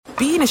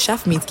being a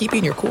chef means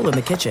keeping your cool in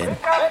the kitchen.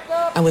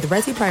 And with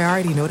Resi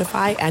Priority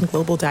Notify and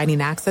Global Dining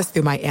Access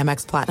through my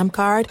Amex Platinum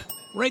card,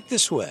 Right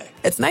this way.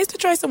 it's nice to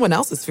try someone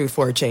else's food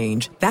for a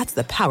change. That's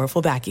the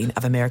powerful backing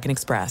of American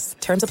Express.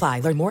 Terms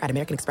apply. Learn more at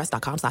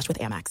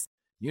americanexpress.com/withAmex.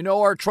 You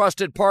know our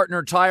trusted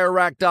partner,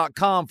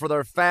 TireRack.com, for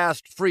their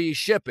fast, free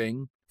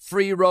shipping,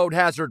 free road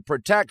hazard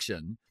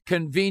protection,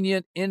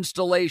 convenient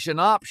installation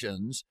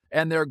options,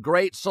 and their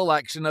great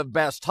selection of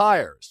best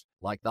tires,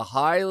 like the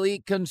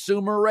highly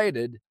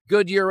consumer-rated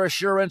Goodyear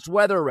Assurance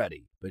Weather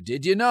Ready. But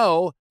did you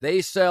know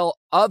they sell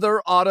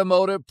other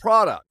automotive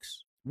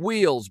products?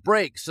 Wheels,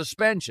 brakes,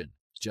 suspension,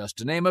 just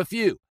to name a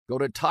few. Go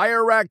to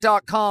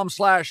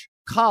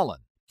TireRack.com/Colin.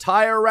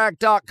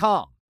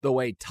 TireRack.com, the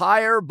way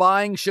tire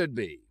buying should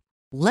be.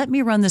 "Let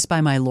me run this by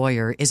my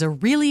lawyer" is a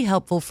really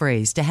helpful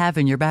phrase to have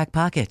in your back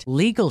pocket.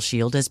 Legal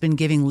Shield has been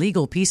giving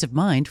legal peace of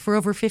mind for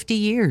over 50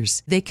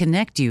 years. They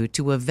connect you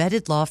to a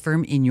vetted law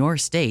firm in your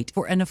state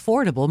for an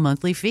affordable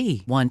monthly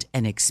fee. Want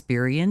an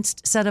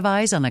experienced set of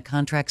eyes on a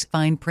contract's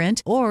fine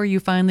print? Or you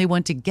finally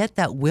want to get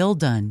that will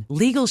done?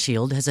 Legal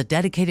Shield has a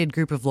dedicated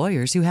group of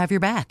lawyers who have your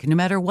back, no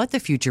matter what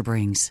the future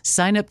brings.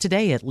 Sign up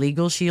today at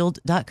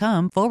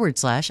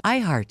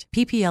LegalShield.com/iHeart.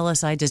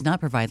 PPLSI does not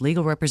provide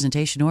legal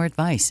representation or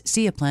advice.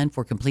 See a plan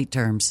for complete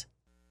terms.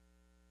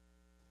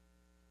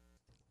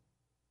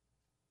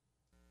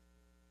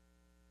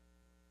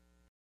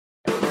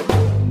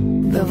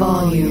 The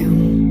volume.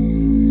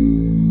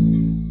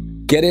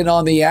 Get in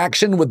on the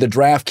action with the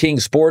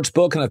DraftKings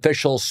Sportsbook, an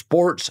official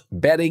sports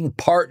betting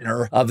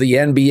partner of the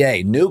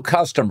NBA. New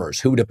customers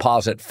who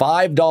deposit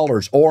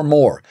 $5 or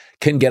more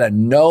can get a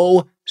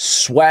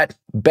no-sweat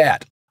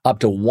bet up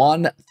to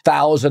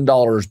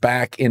 $1,000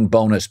 back in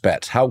bonus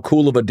bets. How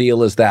cool of a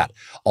deal is that?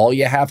 All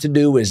you have to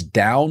do is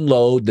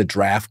download the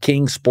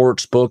DraftKings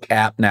Sportsbook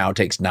app now. It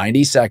takes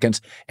 90 seconds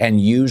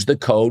and use the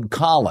code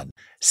Colin,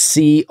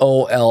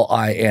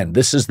 COLIN.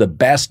 This is the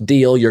best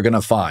deal you're going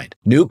to find.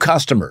 New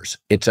customers,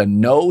 it's a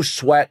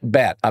no-sweat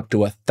bet up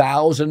to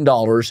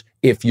 $1,000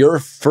 if your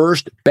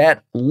first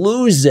bet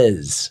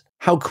loses.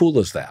 How cool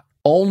is that?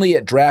 Only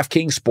at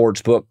DraftKings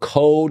Sportsbook.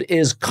 Code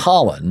is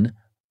Colin.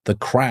 The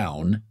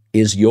crown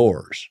is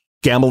yours.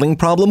 Gambling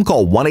problem?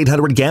 Call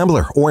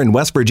 1-800-GAMBLER. Or in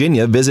West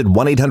Virginia, visit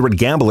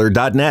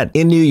 1-800-GAMBLER.net.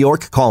 In New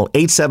York, call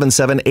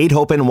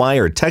 877-8-HOPE-NY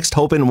or text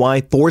HOPE-NY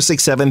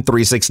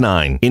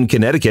 467-369. In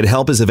Connecticut,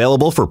 help is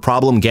available for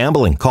problem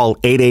gambling. Call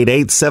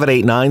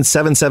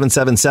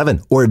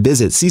 888-789-7777 or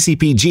visit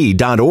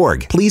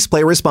ccpg.org. Please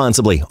play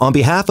responsibly. On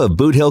behalf of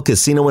Boot Hill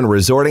Casino and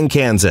Resort in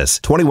Kansas,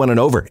 21 and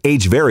over.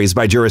 Age varies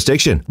by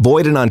jurisdiction.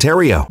 Void in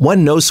Ontario.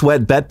 One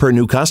no-sweat bet per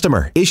new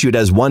customer. Issued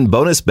as one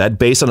bonus bet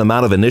based on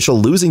amount of initial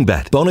losing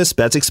bet. Bonus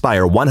bets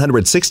expire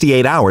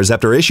 168 hours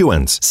after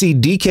issuance. See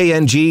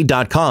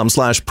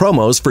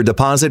dkng.com/promos for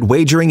deposit,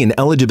 wagering, and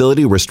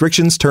eligibility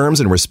restrictions, terms,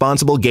 and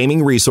responsible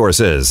gaming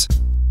resources.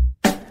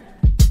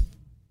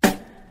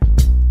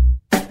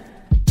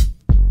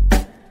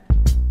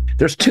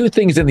 There's two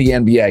things in the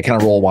NBA I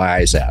kind of roll my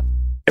eyes at.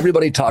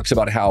 Everybody talks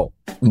about how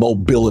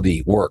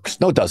mobility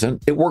works. No, it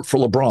doesn't. It worked for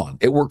LeBron.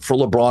 It worked for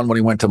LeBron when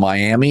he went to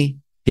Miami.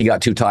 He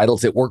got 2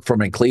 titles. It worked for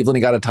him in Cleveland.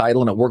 He got a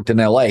title, and it worked in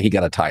LA. He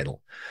got a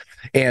title.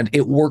 And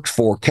it worked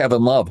for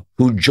Kevin Love,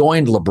 who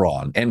joined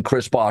LeBron, and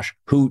Chris Bosh,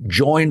 who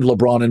joined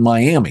LeBron in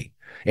Miami,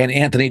 and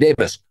Anthony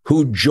Davis,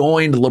 who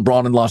joined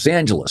LeBron in Los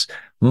Angeles.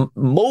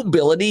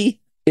 Mobility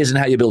isn't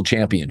how you build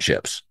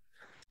championships.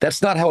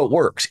 That's not how it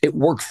works. It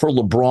worked for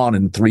LeBron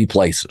in 3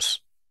 places.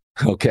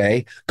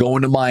 Okay,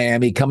 going to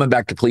Miami, coming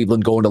back to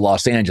Cleveland, going to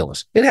Los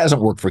Angeles. It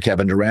hasn't worked for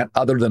Kevin Durant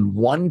other than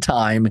one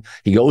time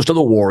he goes to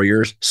the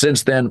Warriors.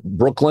 Since then,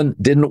 Brooklyn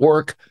didn't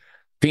work.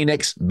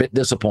 Phoenix, bit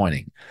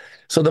disappointing.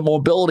 So the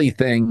mobility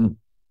thing,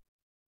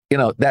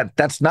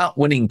 that's not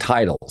winning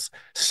titles.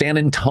 San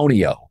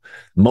Antonio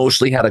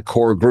mostly had a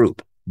core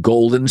group.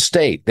 Golden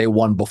State, they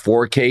won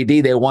before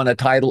KD. They won a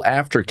title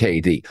after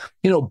KD.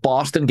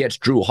 Boston gets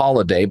Drew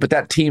Holiday, but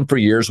that team for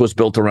years was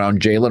built around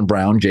Jaylen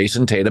Brown,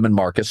 Jason Tatum, and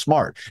Marcus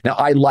Smart. Now,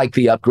 I like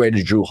the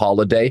upgraded Drew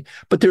Holiday,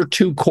 but their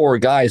 2 core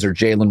guys are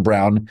Jaylen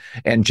Brown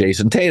and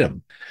Jason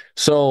Tatum.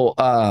 So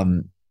I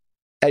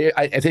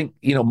think,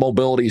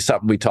 mobility is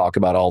something we talk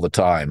about all the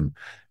time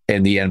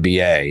in the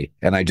NBA,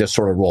 and I just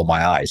sort of roll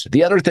my eyes.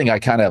 The other thing I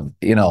kind of,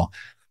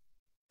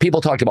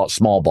 people talked about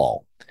small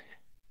ball.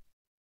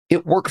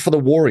 It worked for the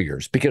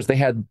Warriors because they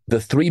had the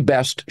 3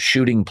 best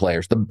shooting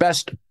players, the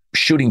best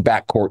shooting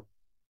backcourt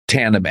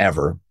tandem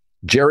ever.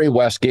 Jerry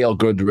West, Gail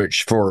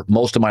Goodrich, for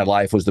most of my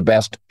life, was the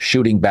best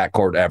shooting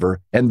backcourt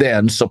ever, and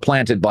then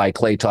supplanted by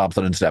Klay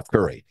Thompson and Steph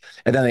Curry.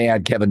 And then they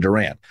had Kevin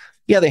Durant.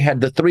 Yeah, they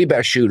had the 3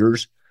 best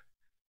shooters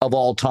of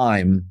all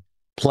time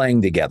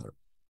playing together.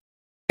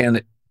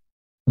 And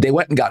they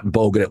went and got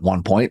Bogut at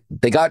one point.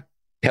 They got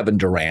Kevin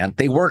Durant.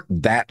 They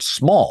weren't that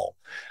small.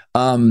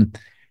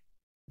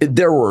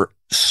 There were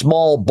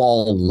small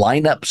ball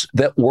lineups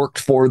that worked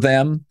for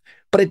them,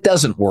 but it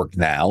doesn't work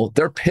now.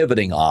 They're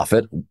pivoting off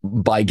it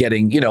by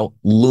getting,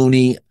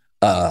 Looney,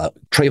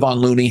 Trayvon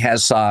Looney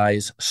has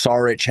size.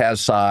 Saric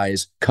has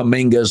size.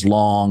 Kuminga's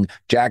long.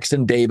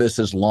 Jackson Davis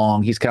is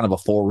long. He's kind of a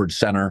forward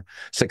center,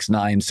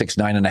 6'9",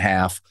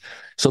 6'9.5".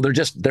 So they're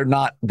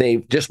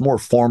just more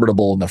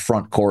formidable in the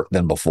front court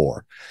than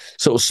before.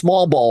 So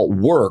small ball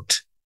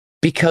worked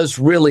because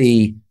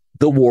really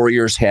the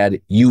Warriors had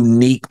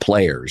unique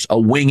players, a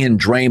wing in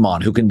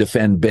Draymond who can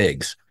defend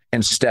bigs,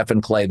 and Steph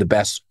and Clay, the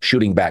best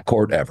shooting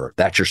backcourt ever.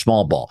 That's your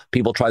small ball.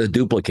 People try to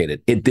duplicate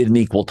it. It didn't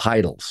equal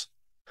titles.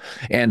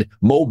 And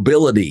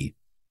mobility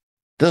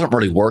doesn't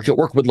really work. It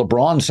worked with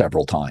LeBron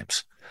several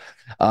times.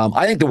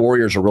 I think the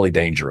Warriors are really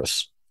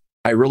dangerous.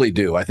 I really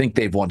do. I think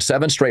they've won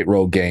 7 straight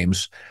road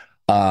games.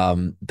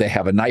 They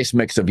have a nice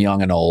mix of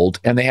young and old,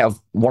 and they have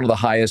one of the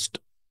highest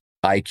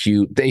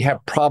IQ. They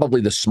have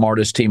probably the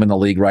smartest team in the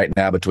league right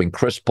now between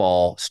Chris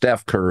Paul,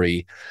 Steph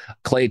Curry,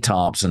 Klay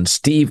Thompson,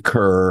 Steve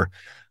Kerr,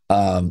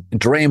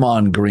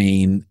 Draymond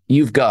Green.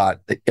 You've got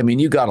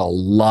a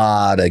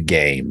lot of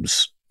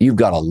games. You've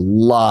got a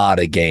lot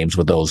of games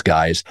with those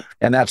guys,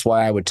 and that's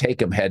why I would take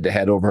them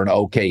head-to-head over an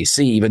OKC,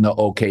 even though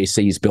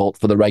OKC is built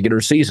for the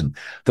regular season.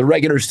 The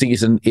regular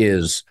season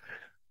is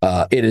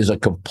it is a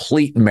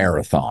complete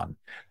marathon.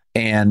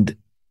 And,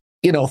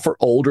 for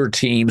older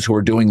teams who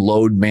are doing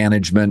load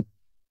management,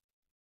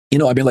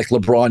 like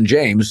LeBron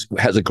James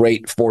has a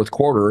great fourth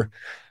quarter,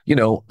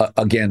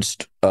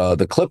 against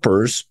the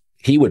Clippers.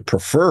 He would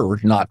prefer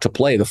not to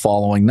play the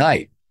following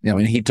night.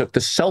 He took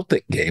the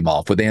Celtic game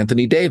off with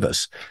Anthony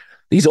Davis.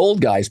 These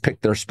old guys pick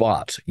their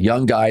spots.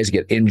 Young guys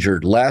get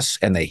injured less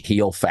and they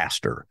heal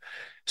faster.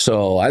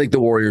 So I think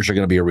the Warriors are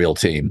going to be a real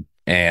team.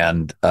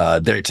 And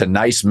it's a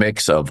nice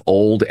mix of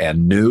old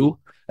and new.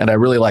 And I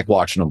really like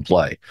watching them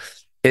play.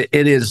 It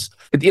is,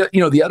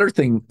 the other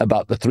thing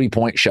about the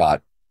 3-point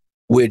shot,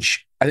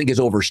 which I think is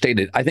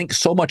overstated. I think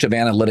so much of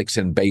analytics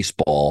in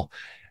baseball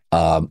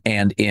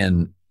and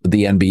in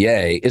the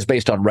NBA is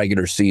based on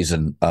regular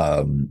season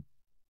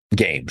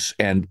games.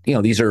 And,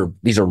 these are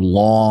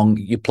long,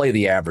 you play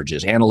the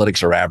averages.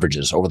 Analytics are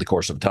averages over the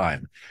course of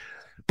time.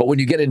 But when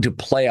you get into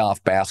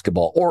playoff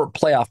basketball or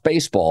playoff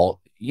baseball,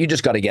 you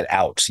just got to get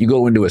outs. You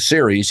go into a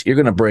series, you're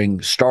going to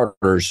bring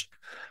starters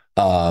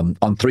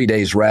on 3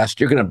 days rest.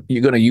 You're going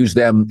to use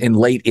them in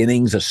late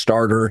innings, a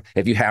starter,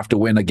 if you have to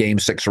win a game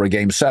 6 or a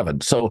game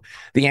 7. So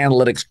the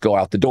analytics go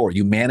out the door.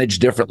 You manage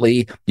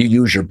differently. You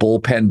use your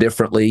bullpen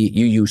differently.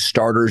 You use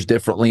starters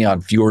differently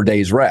on fewer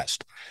days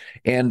rest.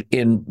 And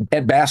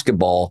at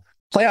basketball,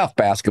 playoff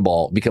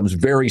basketball becomes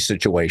very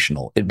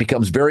situational. It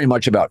becomes very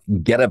much about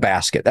get a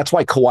basket. That's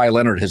why Kawhi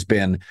Leonard has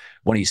been,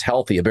 when he's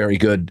healthy, a very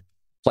good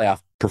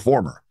playoff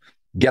performer.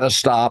 Get a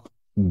stop,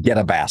 get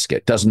a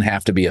basket. Doesn't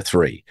have to be a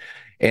 3.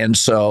 And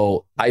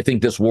so I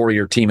think this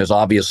Warrior team is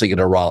obviously going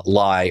to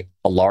rely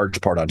a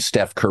large part on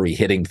Steph Curry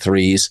hitting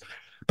threes,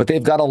 but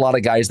they've got a lot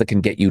of guys that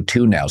can get you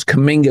 2 nows.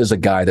 Kuminga is a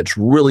guy that's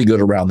really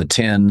good around the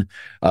 10.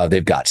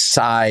 They've got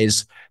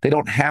size. They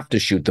don't have to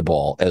shoot the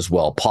ball as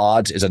well.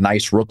 Pods is a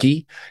nice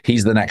rookie.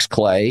 He's the next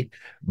Clay,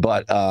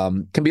 but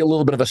can be a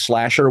little bit of a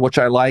slasher, which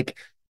I like.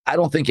 I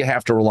don't think you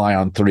have to rely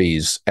on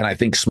threes. And I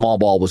think small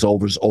ball was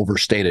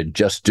overstated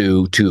just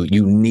due to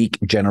unique,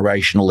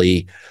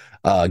 generationally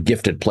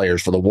gifted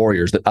players for the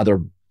Warriors that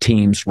other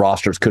teams'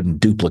 rosters couldn't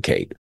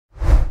duplicate.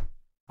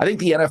 I think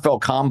the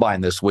NFL Combine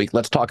this week,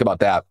 let's talk about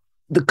that.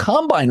 The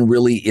Combine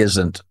really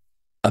isn't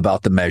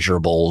about the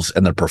measurables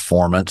and the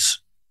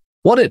performance.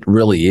 What it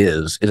really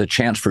is a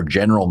chance for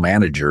general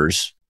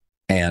managers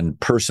and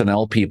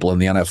personnel people in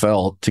the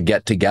NFL to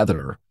get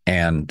together,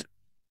 and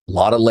a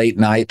lot of late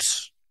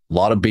nights, a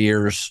lot of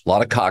beers, a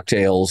lot of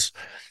cocktails.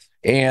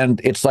 And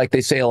it's like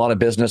they say, a lot of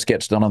business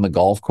gets done on the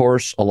golf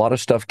course. A lot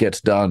of stuff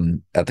gets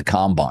done at the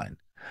Combine.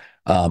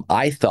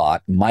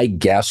 My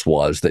guess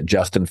was that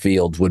Justin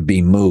Fields would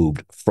be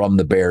moved from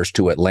the Bears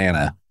to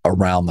Atlanta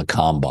around the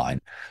Combine.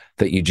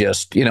 That you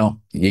just,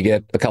 you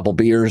get a couple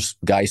beers,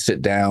 guys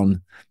sit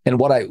down. And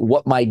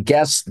what my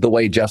guess, the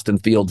way Justin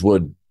Fields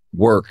would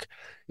work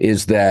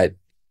is that,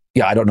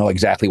 I don't know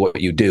exactly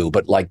what you do,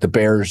 but like the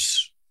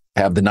Bears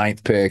have the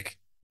 9th pick,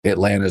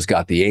 Atlanta's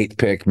got the 8th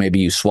pick. Maybe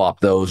you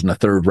swap those in a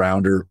 3rd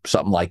rounder,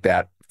 something like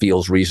that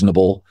feels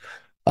reasonable.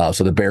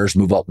 So the Bears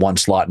move up 1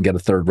 slot and get a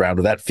 3rd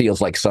rounder. That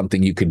feels like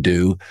something you could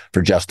do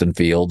for Justin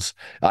Fields.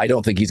 I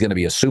don't think he's going to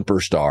be a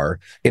superstar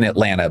in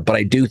Atlanta, but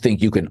I do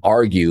think you can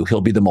argue he'll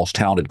be the most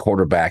talented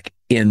quarterback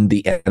in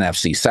the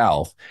NFC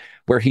South,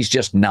 where he's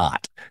just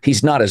not.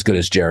 He's not as good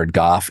as Jared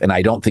Goff, and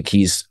I don't think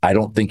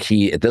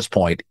he at this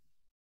point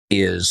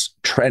is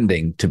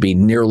trending to be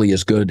nearly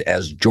as good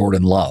as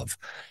Jordan Love.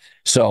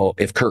 So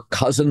if Kirk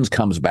Cousins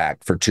comes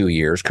back for 2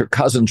 years, Kirk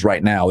Cousins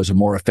right now is a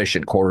more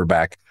efficient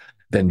quarterback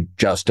than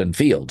Justin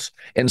Fields.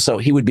 And so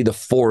he would be the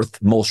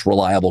 4th most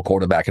reliable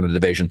quarterback in the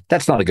division.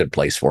 That's not a good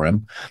place for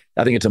him.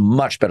 I think it's a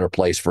much better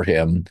place for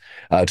him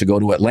to go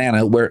to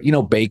Atlanta, where,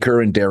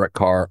 Baker and Derek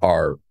Carr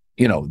are,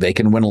 they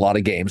can win a lot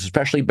of games,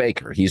 especially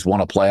Baker. He's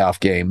won a playoff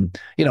game.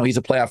 He's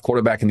a playoff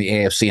quarterback in the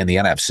AFC and the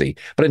NFC.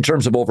 But in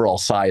terms of overall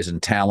size and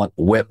talent,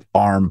 whip,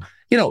 arm,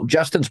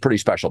 Justin's a pretty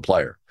special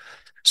player.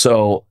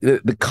 So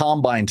the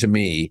combine to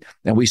me,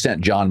 and we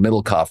sent John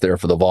Middlecoff there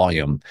for the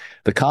volume,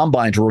 the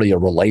combine's really a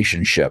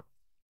relationship.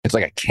 It's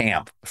like a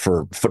camp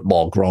for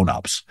football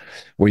grown-ups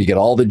where you get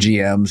all the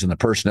GMs and the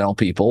personnel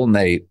people, and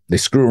they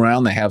screw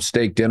around, they have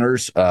steak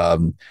dinners,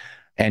 and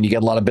you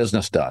get a lot of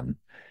business done.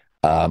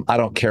 I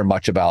don't care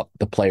much about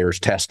the players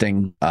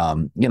testing.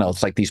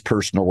 It's like these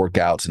personal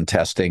workouts and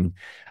testing.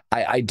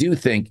 I do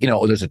think,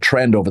 there's a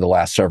trend over the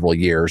last several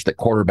years that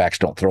quarterbacks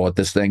don't throw at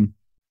this thing.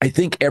 I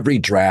think every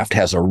draft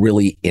has a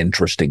really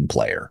interesting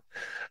player.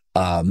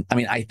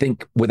 I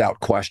think without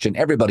question,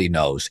 everybody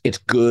knows it's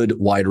good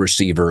wide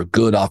receiver,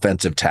 good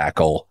offensive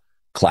tackle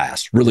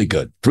class, really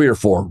good. 3 or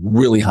 4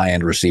 really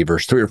high-end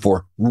receivers, 3 or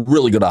 4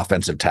 really good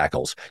offensive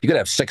tackles. You could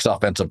have 6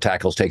 offensive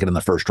tackles taken in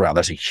the first round.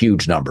 That's a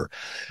huge number.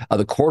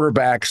 The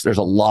quarterbacks, there's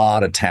a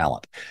lot of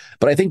talent.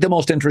 But I think the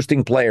most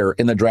interesting player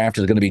in the draft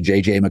is going to be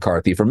J.J.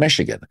 McCarthy from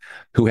Michigan,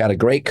 who had a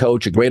great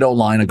coach, a great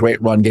O-line, a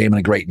great run game, and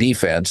a great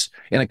defense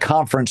in a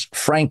conference,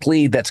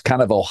 frankly, that's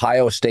kind of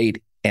Ohio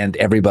State and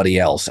everybody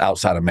else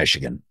outside of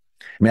Michigan.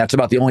 That's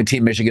about the only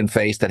team Michigan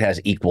faced that has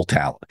equal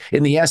talent.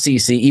 In the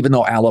SEC, even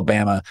though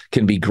Alabama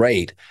can be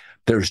great,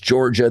 there's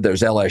Georgia,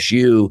 there's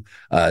LSU.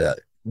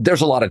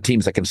 There's a lot of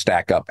teams that can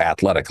stack up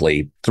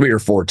athletically, 3 or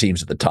 4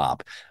 teams at the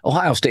top.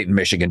 Ohio State and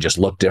Michigan just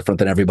look different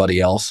than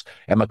everybody else,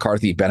 and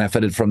McCarthy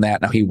benefited from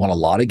that. Now, he won a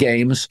lot of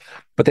games,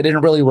 but they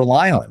didn't really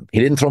rely on him. He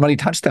didn't throw many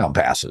touchdown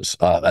passes.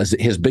 As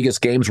his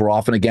biggest games were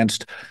often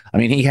against,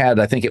 he had,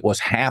 I think it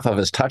was half of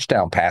his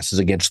touchdown passes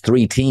against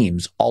 3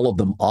 teams, all of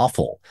them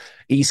awful.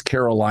 East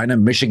Carolina,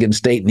 Michigan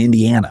State, and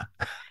Indiana.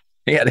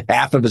 He had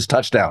half of his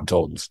touchdown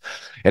totals,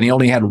 and he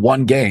only had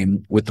 1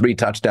 game with 3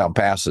 touchdown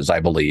passes, I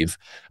believe.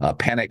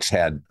 Penix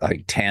had,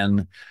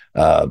 10.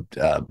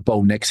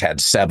 Bo Nix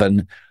had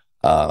 7.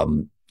 I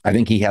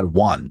think he had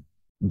 1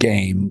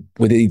 game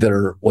with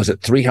either, was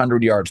it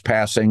 300 yards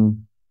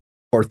passing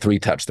or 3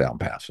 touchdown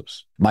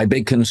passes. My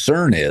big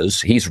concern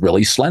is he's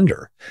really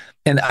slender.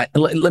 And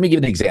let me give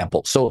an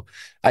example. So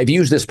I've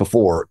used this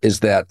before, is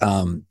that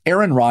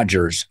Aaron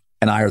Rodgers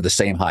and I are the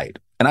same height.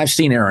 And I've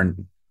seen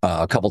Aaron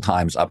a couple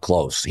times up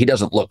close. He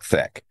doesn't look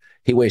thick.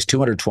 He weighs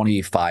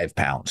 225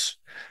 pounds.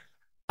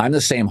 I'm the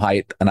same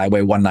height, and I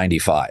weigh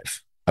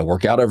 195. I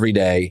work out every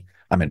day.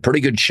 I'm in pretty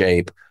good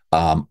shape.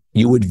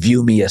 You would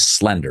view me as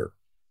slender.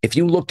 If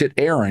you looked at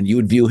Aaron, you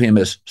would view him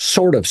as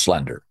sort of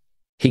slender.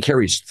 He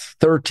carries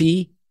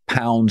 30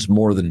 pounds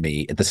more than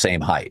me at the same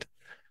height.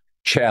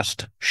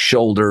 Chest,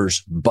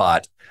 shoulders,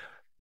 butt.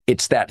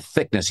 It's that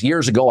thickness.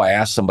 Years ago, I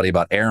asked somebody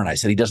about Aaron. I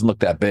said, he doesn't look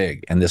that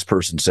big. And this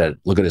person said,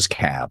 look at his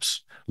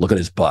calves. Look at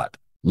his butt.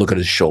 Look at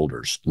his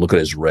shoulders. Look at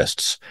his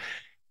wrists.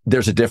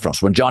 There's a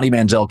difference. When Johnny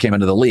Manziel came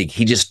into the league,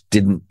 he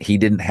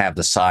didn't have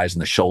the size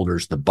and the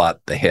shoulders, the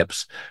butt, the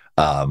hips,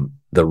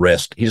 the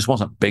wrist. He just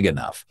wasn't big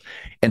enough.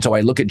 And so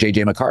I look at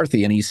J.J.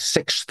 McCarthy, and he's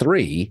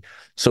 6'3",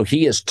 so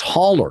he is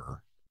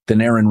taller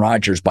than Aaron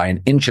Rodgers by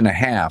 1.5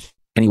 inches,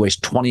 and he weighs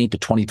 20 to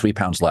 23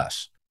 pounds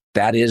less.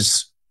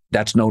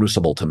 That's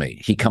noticeable to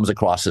me. He comes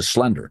across as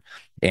slender.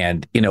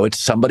 And, it's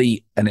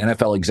somebody, an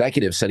NFL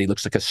executive said he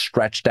looks like a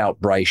stretched out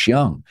Bryce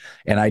Young.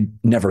 And I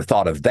never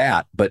thought of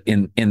that. But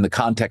in the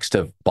context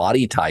of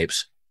body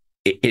types,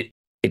 it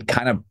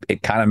kind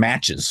of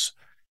matches.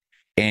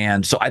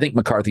 And so I think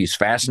McCarthy is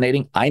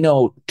fascinating. I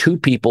know 2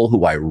 people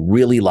who I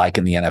really like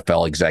in the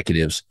NFL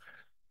executives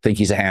think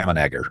he's a ham and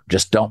egger,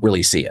 just don't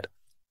really see it.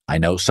 I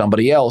know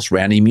somebody else,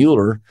 Randy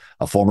Mueller,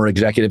 a former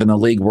executive in the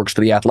league, works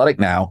for The Athletic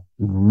now,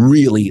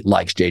 really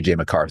likes J.J.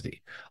 McCarthy.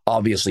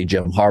 Obviously,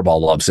 Jim Harbaugh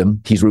loves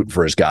him. He's rooting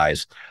for his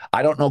guys.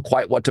 I don't know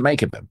quite what to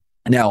make of him.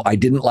 Now, I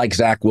didn't like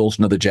Zach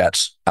Wilson of the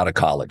Jets out of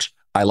college.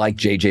 I like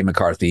J.J.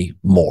 McCarthy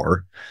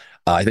more.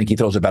 I think he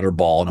throws a better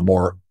ball and a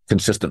more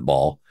consistent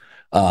ball.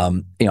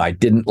 I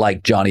didn't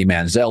like Johnny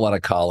Manziel out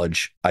of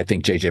college. I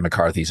think J.J.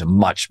 McCarthy's a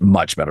much,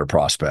 much better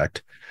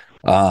prospect.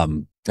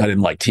 I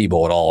didn't like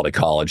Tebow at all out of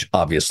college,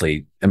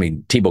 obviously.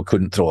 Tebow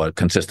couldn't throw a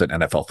consistent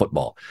NFL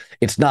football.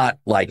 It's not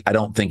like I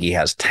don't think he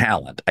has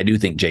talent. I do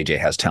think JJ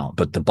has talent,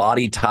 but the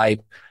body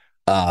type,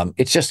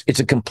 it's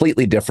a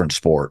completely different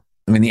sport.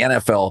 The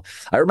NFL,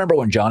 I remember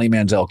when Johnny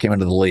Manziel came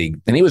into the league,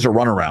 and he was a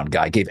runaround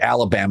guy, gave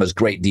Alabama's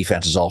great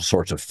defenses all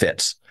sorts of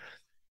fits.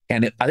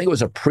 And I think it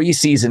was a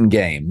preseason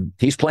game.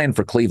 He's playing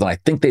for Cleveland. I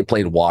think they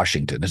played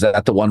Washington. Is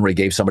that the one where he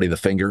gave somebody the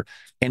finger?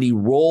 And he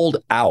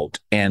rolled out,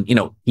 and,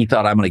 he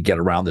thought, I'm going to get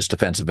around this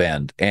defensive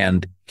end.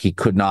 And he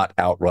could not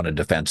outrun a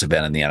defensive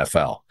end in the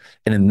NFL.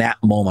 And in that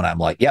moment, I'm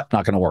like, yep,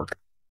 not going to work.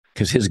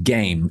 Because his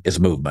game is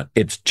movement.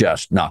 It's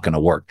just not going to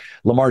work.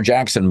 Lamar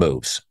Jackson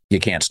moves. You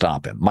can't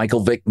stop him. Michael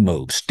Vick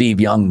moves. Steve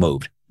Young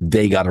moved.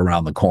 They got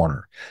around the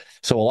corner.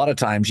 So a lot of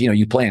times,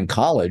 you play in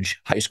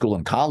college, high school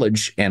and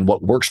college, and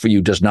what works for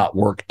you does not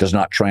work, does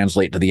not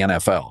translate to the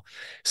NFL.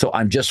 So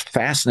I'm just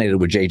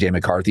fascinated with J.J.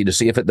 McCarthy to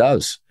see if it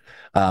does.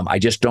 I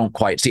just don't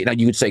quite see it. Now,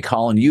 you could say,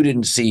 Colin, you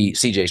didn't see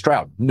C.J.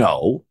 Stroud.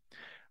 No.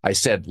 I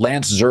said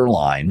Lance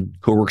Zierlein,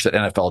 who works at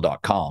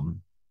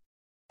NFL.com,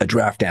 a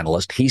draft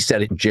analyst, he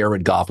said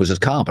Jared Goff was his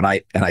comp. And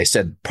I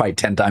said probably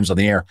 10 times on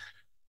the air,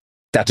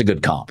 that's a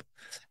good comp.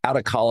 Out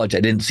of college,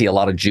 I didn't see a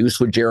lot of juice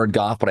with Jared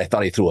Goff, but I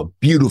thought he threw a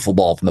beautiful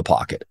ball from the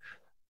pocket.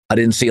 I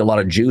didn't see a lot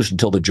of juice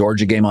until the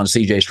Georgia game on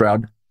C.J.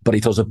 Stroud, but he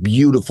throws a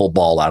beautiful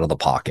ball out of the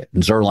pocket.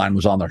 And Zerline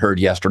was on the herd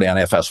yesterday on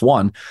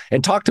FS1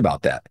 and talked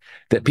about that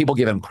people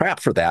give him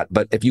crap for that.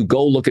 But if you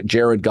go look at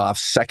Jared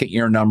Goff's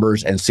second-year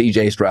numbers and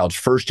C.J. Stroud's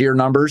first-year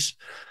numbers,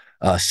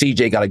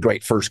 C.J. got a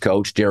great first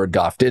coach. Jared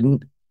Goff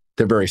didn't.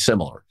 They're very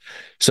similar.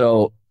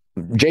 So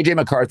J.J.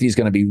 McCarthy is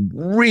going to be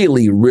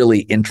really,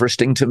 really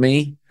interesting to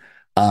me.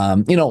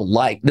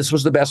 Like this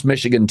was the best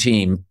Michigan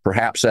team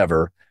perhaps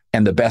ever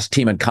and the best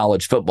team in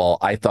college football,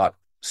 I thought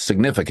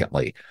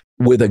significantly,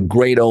 with a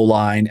great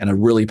O-line and a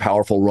really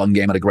powerful run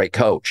game and a great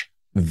coach.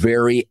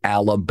 Very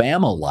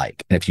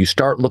Alabama-like. And if you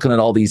start looking at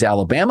all these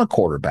Alabama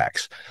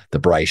quarterbacks, the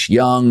Bryce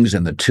Youngs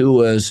and the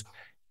Tuas,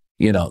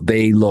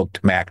 they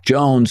looked Mac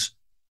Jones.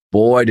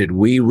 Boy, did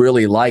we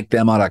really like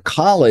them out of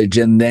college.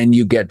 And then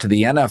you get to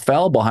the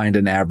NFL behind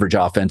an average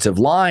offensive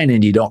line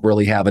and you don't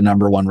really have a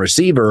number one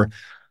receiver.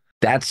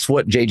 That's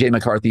what J.J.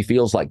 McCarthy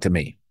feels like to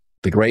me.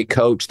 The great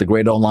coach, the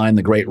great O-line,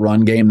 the great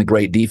run game, the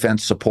great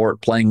defense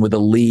support, playing with a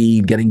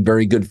lead, getting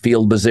very good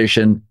field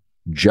position,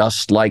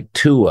 just like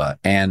Tua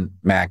and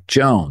Mac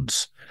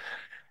Jones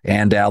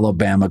and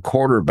Alabama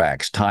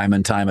quarterbacks time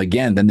and time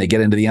again. Then they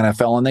get into the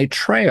NFL and they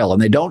trail and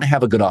they don't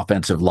have a good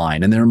offensive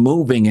line and they're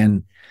moving.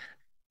 And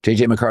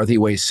J.J. McCarthy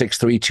weighs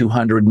 6'3",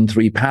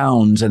 203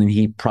 pounds, and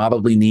he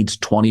probably needs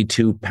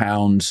 22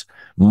 pounds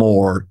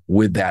more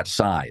with that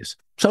size.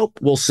 So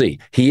we'll see.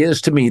 He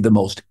is, to me, the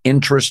most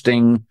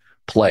interesting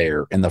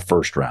player in the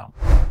first round.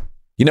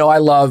 I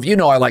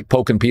like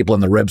poking people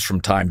in the ribs from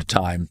time to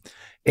time.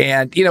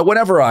 And,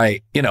 whenever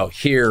I,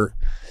 hear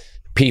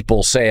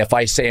people say, if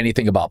I say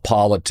anything about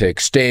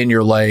politics, stay in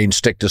your lane,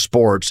 stick to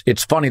sports,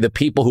 it's funny, the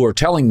people who are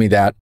telling me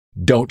that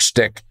don't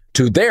stick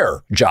to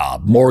their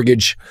job.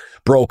 Mortgage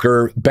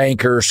broker,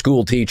 banker,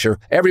 school teacher,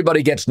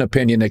 everybody gets an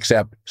opinion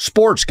except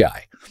sports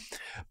guy.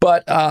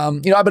 But,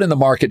 I've been in the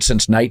market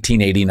since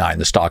 1989,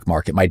 the stock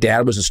market. My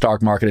dad was a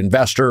stock market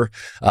investor.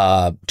 3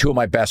 of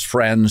my best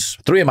friends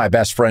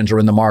are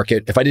in the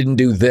market. If I didn't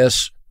do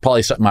this,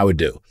 probably something I would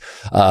do,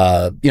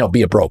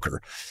 be a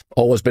broker.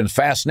 Always been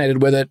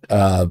fascinated with it.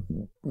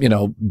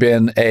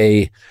 Been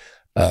a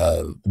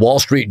Wall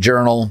Street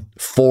Journal,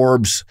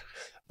 Forbes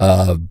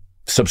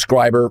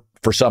subscriber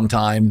for some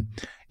time.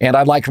 And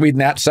I like reading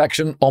that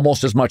section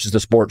almost as much as the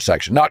sports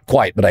section. Not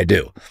quite, but I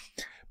do.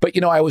 But,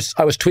 I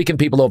was tweaking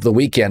people over the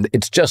weekend.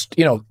 It's just,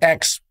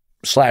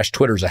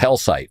 X/Twitter is a hell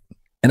site.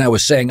 And I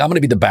was saying, I'm going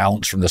to be the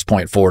balance from this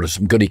point forward of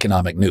some good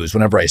economic news.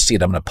 Whenever I see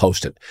it, I'm going to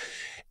post it.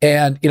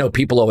 And,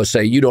 people always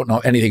say, you don't know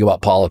anything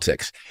about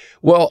politics.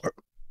 Well,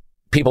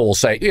 people will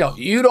say,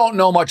 you don't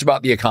know much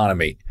about the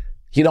economy.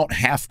 You don't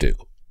have to.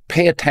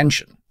 Pay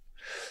attention.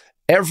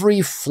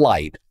 Every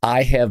flight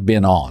I have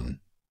been on,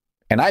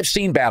 and I've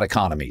seen bad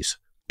economies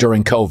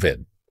during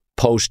COVID,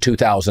 post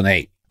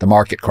 2008, the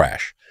market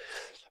crash.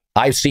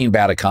 I've seen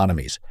bad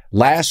economies.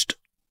 Last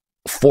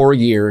 3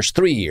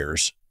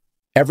 years,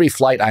 every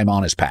flight I'm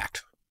on is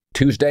packed.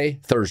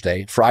 Tuesday,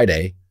 Thursday,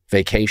 Friday,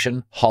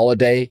 vacation,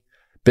 holiday,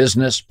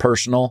 business,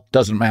 personal,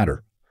 doesn't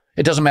matter.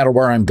 It doesn't matter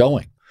where I'm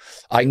going.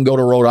 I can go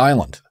to Rhode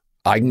Island.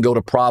 I can go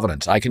to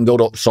Providence. I can go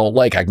to Salt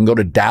Lake. I can go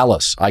to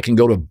Dallas. I can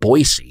go to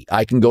Boise.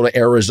 I can go to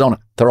Arizona.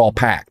 They're all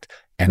packed.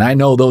 And I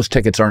know those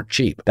tickets aren't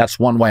cheap. That's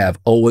one way I've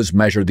always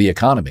measured the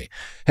economy.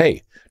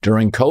 Hey,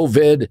 during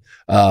COVID,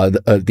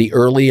 the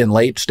early and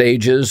late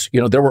stages,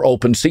 there were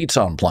open seats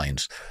on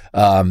planes.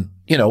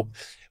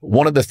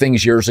 One of the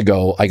things years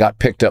ago, I got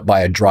picked up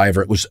by a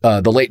driver. It was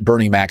the late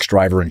Bernie Mac's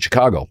driver in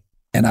Chicago.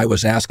 And I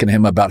was asking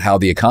him about how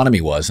the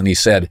economy was. And he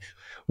said,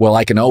 well,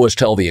 I can always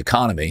tell the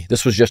economy.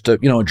 This was just a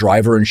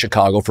driver in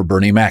Chicago for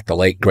Bernie Mac, the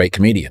late great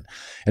comedian.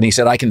 And he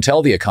said, I can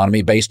tell the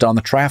economy based on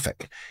the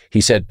traffic. He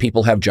said,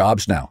 people have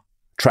jobs now.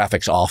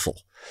 Traffic's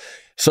awful.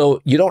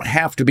 So you don't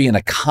have to be an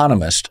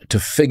economist to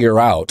figure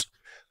out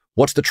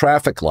what's the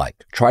traffic like.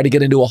 Try to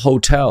get into a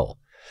hotel.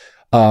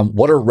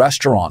 What are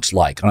restaurants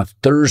like on a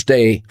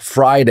Thursday,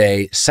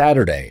 Friday,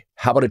 Saturday?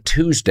 How about a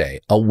Tuesday,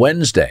 a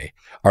Wednesday?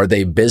 Are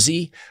they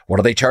busy? What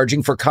are they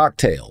charging for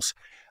cocktails?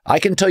 I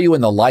can tell you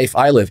in the life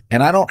I live,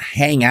 and I don't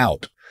hang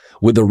out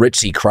with the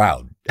ritzy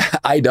crowd.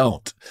 I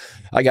don't.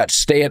 I got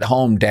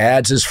stay-at-home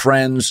dads as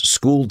friends,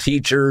 school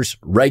teachers,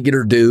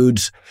 regular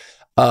dudes.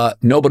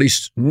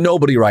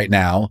 Nobody right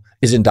now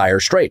is in dire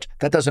straits.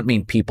 That doesn't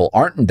mean people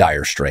aren't in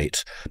dire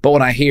straits. But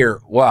when I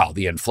hear, wow,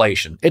 the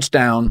inflation, it's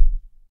down,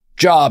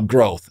 job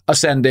growth,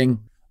 ascending,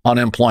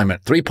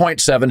 unemployment,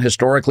 3.7,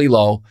 historically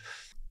low,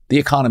 the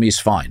economy is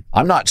fine.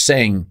 I'm not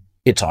saying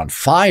it's on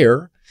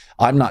fire.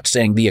 I'm not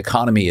saying the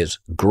economy is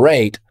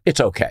great. It's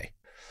okay.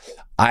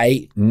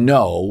 I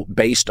know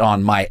based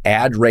on my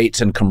ad rates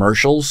and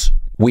commercials,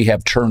 we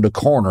have turned a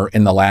corner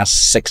in the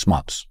last 6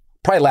 months.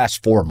 Probably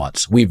last 4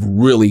 months, we've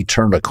really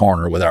turned a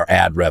corner with our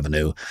ad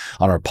revenue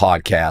on our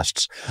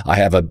podcasts. I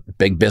have a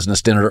big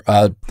business dinner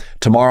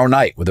tomorrow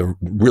night with a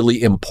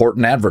really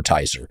important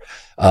advertiser.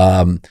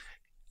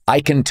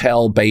 I can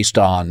tell based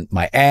on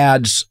my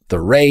ads, the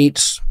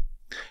rates,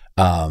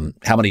 how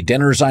many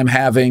dinners I'm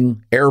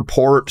having,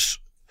 airports,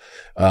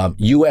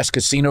 U.S.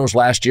 casinos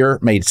last year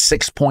made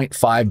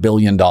 $6.5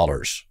 billion.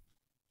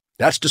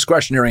 That's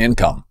discretionary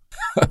income.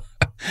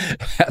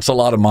 That's a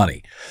lot of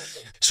money.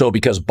 So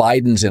because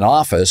Biden's in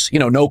office,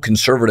 no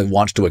conservative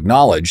wants to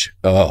acknowledge,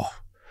 the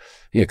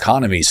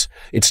economy's,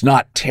 it's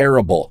not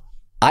terrible.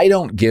 I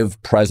don't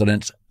give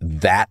presidents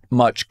that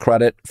much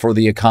credit for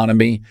the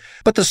economy,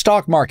 but the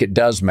stock market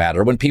does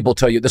matter. When people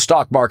tell you the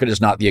stock market is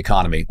not the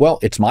economy, well,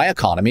 it's my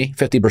economy.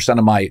 50%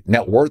 of my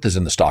net worth is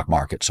in the stock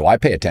market, so I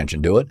pay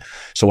attention to it.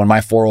 So when my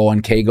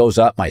 401k goes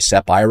up, my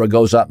SEP IRA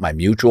goes up, my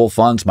mutual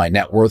funds, my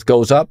net worth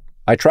goes up,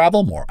 I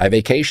travel more, I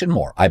vacation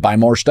more, I buy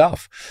more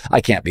stuff.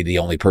 I can't be the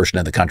only person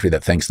in the country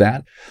that thinks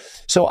that.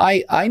 So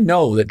I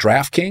know that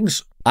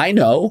DraftKings, I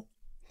know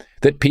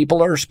that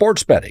people are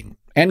sports betting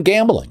and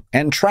gambling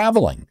and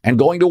traveling and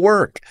going to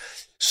work.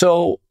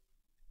 So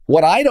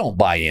what I don't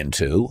buy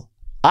into,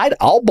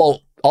 I'll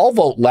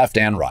vote left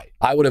and right.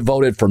 I would have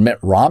voted for Mitt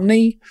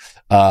Romney.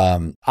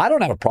 I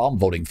don't have a problem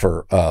voting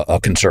for a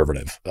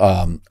conservative.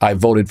 I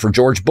voted for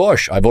George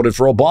Bush. I voted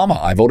for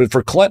Obama. I voted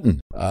for Clinton.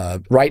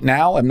 Right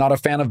now, I'm not a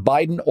fan of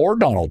Biden or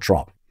Donald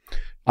Trump.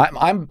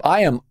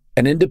 I am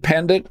an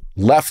independent,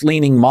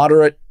 left-leaning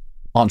moderate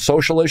on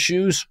social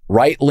issues,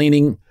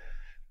 right-leaning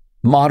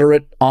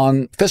moderate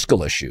on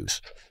fiscal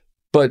issues.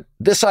 But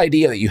this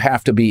idea that you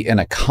have to be an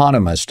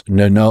economist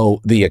to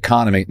know the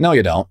economy, no,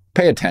 you don't.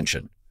 Pay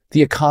attention.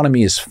 The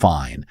economy is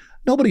fine.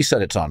 Nobody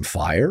said it's on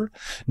fire.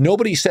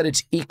 Nobody said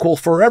it's equal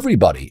for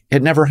everybody.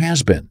 It never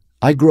has been.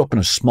 I grew up in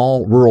a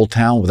small rural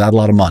town without a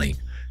lot of money.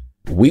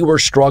 We were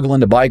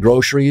struggling to buy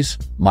groceries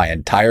my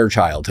entire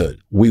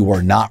childhood. We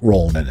were not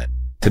rolling in it.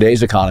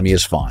 Today's economy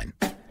is fine,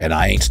 and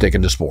I ain't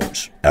sticking to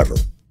sports, ever.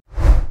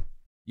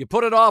 You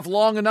put it off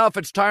long enough,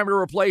 it's time to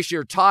replace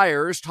your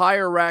tires.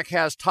 Tire Rack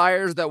has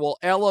tires that will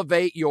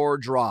elevate your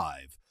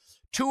drive.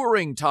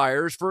 Touring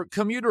tires for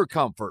commuter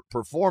comfort,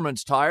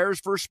 performance tires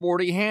for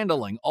sporty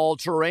handling,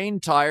 all-terrain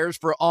tires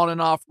for on-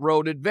 and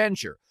off-road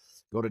adventure.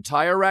 Go to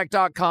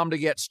TireRack.com to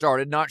get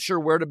started. Not sure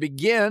where to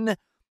begin?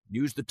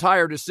 Use the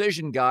Tire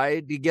Decision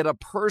Guide to get a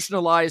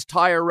personalized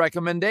tire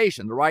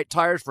recommendation, the right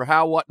tires for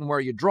how, what, and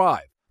where you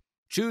drive.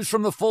 Choose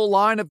from the full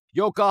line of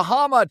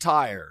Yokohama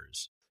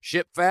tires.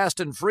 Ship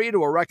fast and free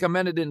to a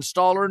recommended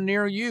installer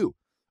near you,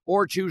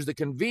 or choose the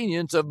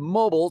convenience of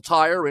mobile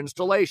tire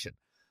installation.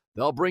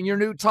 They'll bring your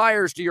new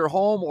tires to your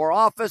home or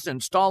office,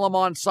 install them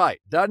on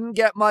site. Doesn't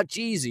get much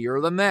easier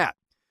than that.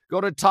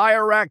 Go to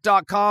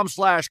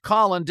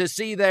TireRack.com/Colin to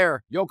see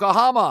their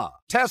Yokohama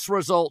test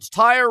results,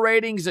 tire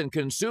ratings, and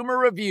consumer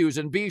reviews,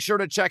 and be sure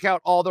to check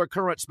out all their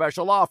current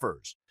special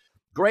offers.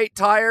 Great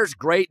tires,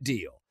 great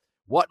deal.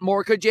 What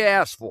more could you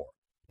ask for?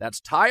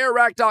 That's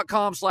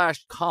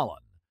TireRack.com/Colin.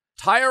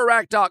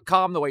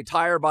 TireRack.com, the way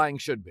tire buying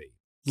should be.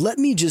 "Let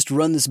me just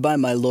run this by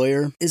my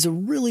lawyer" is a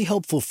really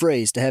helpful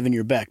phrase to have in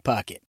your back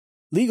pocket.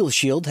 Legal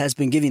Shield has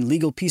been giving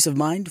legal peace of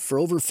mind for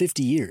over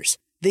 50 years.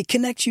 They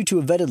connect you to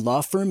a vetted law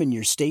firm in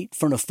your state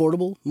for an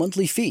affordable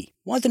monthly fee.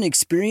 Want an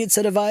experienced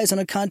set of eyes on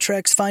a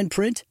contract's fine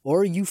print?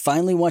 Or you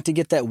finally want to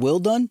get that will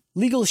done?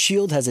 Legal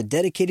Shield has a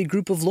dedicated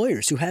group of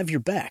lawyers who have your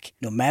back,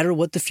 no matter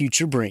what the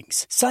future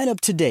brings. Sign up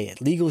today at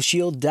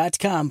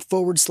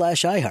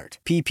LegalShield.com/iHeart.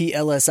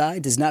 PPLSI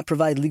does not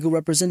provide legal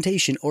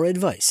representation or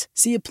advice.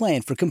 See a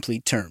plan for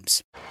complete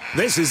terms.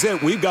 This is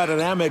it. We've got an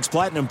Amex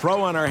Platinum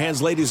Pro on our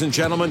hands, ladies and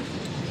gentlemen.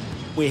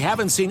 We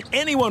haven't seen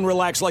anyone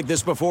relax like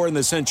this before in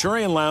the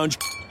Centurion Lounge.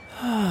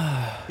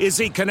 Is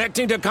he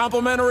connecting to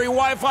complimentary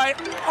Wi-Fi?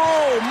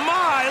 Oh,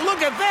 my!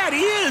 Look at that!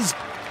 He is!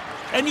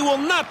 And you will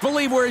not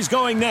believe where he's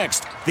going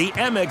next. The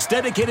Amex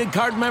dedicated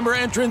card member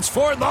entrance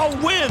for the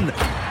win!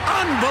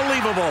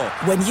 Unbelievable!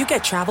 When you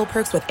get travel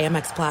perks with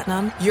Amex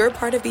Platinum, you're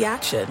part of the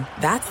action.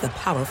 That's the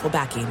powerful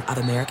backing of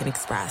American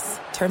Express.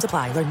 Terms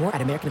apply. Learn more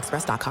at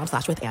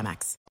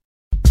americanexpress.com/withAmex.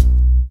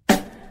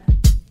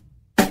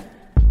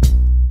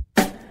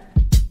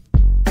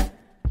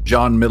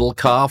 John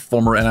Middlecoff,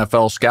 former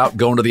NFL scout,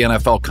 going to the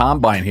NFL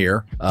Combine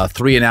here.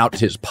 3 and Out,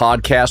 his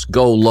podcast.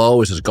 Go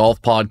Low is his golf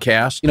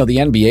podcast. The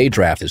NBA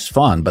draft is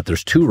fun, but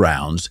there's 2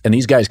 rounds, and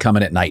these guys come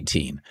in at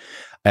 19,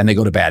 and they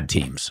go to bad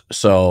teams.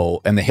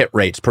 So, and the hit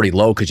rate's pretty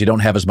low because you don't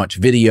have as much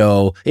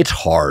video. It's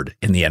hard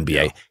in the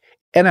NBA.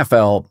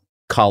 NFL,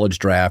 college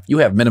draft, you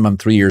have minimum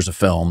 3 years of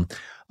film.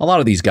 A lot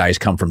of these guys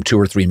come from 2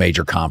 or 3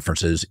 major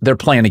conferences. They're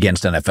playing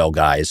against NFL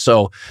guys.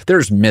 So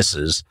there's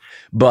misses,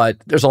 but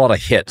there's a lot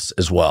of hits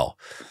as well.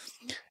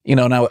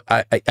 Now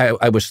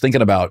I was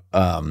thinking about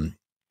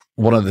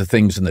one of the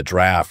things in the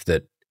draft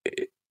that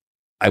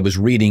I was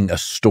reading a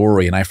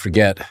story, and I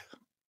forget.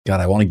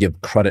 God, I want to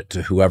give credit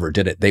to whoever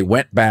did it. They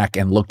went back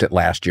and looked at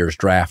last year's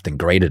draft and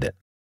graded it.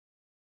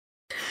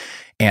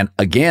 And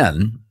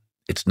again,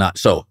 it's not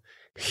so.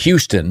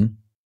 Houston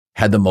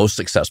had the most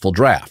successful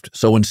draft.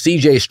 So when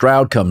CJ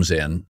Stroud comes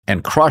in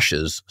and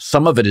crushes,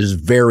 some of it is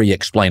very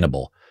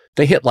explainable.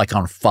 They hit like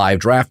on 5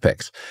 draft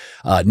picks.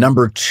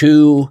 Number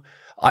 2,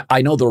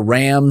 I know the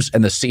Rams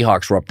and the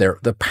Seahawks were up there.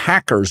 The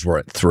Packers were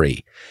at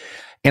 3.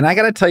 And I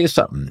got to tell you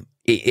something.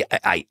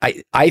 I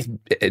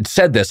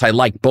said this. I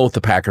like both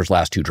the Packers'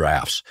 last 2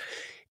 drafts.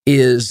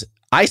 Is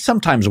I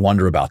sometimes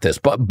wonder about this,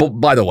 but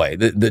by the way,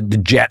 the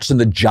Jets and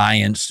the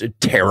Giants,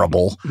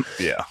 terrible.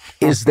 Yeah.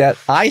 Is that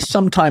I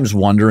sometimes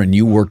wonder, and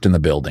you worked in the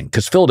building,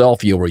 because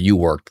Philadelphia, where you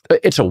worked,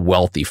 it's a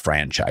wealthy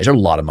franchise. There's a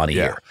lot of money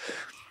here.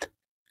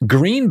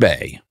 Green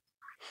Bay,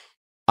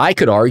 I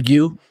could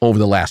argue, over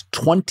the last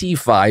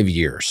 25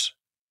 years,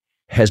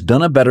 has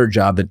done a better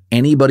job than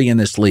anybody in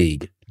this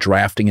league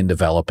drafting and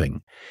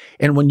developing.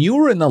 And when you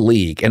were in the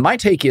league, and my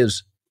take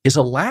is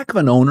a lack of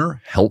an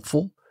owner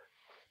helpful?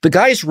 The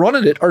guys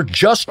running it are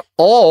just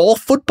all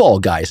football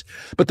guys.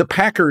 But the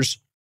Packers,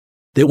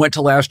 they went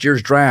to last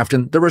year's draft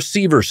and the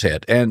receivers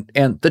hit and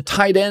the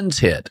tight ends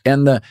hit.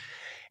 And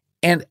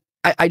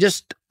I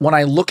just, when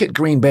I look at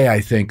Green Bay,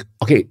 I think,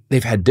 okay,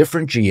 they've had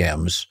different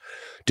GMs,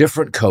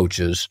 different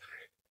coaches.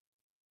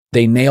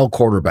 They nail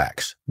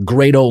quarterbacks,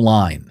 great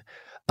O-line.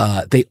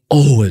 They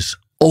always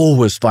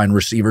find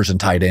receivers and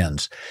tight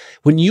ends.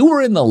 When you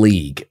were in the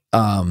league,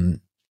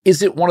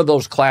 is it one of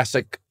those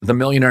classic, the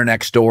millionaire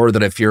next door,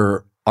 that if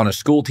you're on a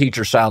school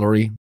teacher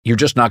salary, you're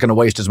just not going to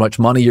waste as much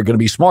money. You're going to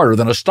be smarter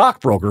than a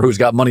stockbroker who's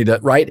got money to,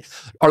 right?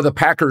 Are the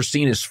Packers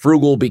seen as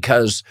frugal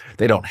because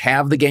they don't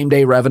have the game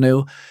day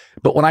revenue?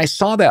 But when I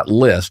saw that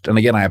list, and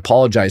again, I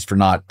apologize for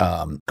not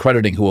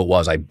crediting who it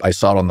was. I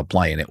saw it on the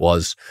plane. It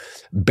was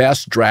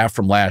best draft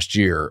from last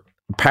year.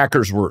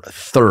 Packers were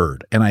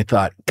third. And I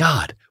thought,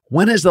 God,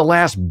 when is the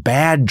last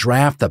bad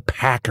draft the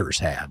Packers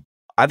had?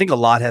 I think a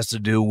lot has to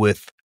do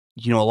with,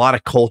 a lot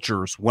of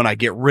cultures. When I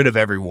get rid of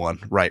everyone,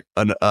 right,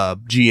 a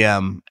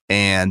GM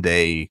and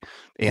a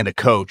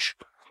coach,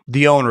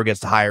 the owner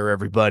gets to hire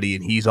everybody,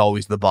 and he's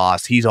always the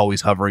boss. He's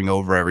always hovering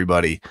over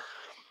everybody.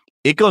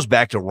 It goes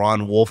back to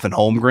Ron Wolf and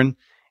Holmgren.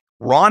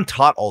 Ron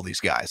taught all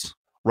these guys,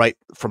 right,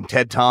 from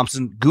Ted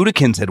Thompson.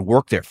 Gutekunst had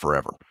worked there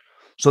forever.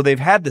 So they've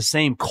had the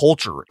same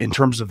culture in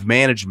terms of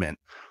management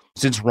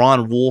since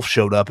Ron Wolf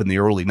showed up in the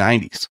early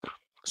 90s.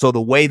 So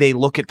the way they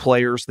look at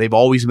players, they've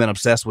always been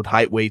obsessed with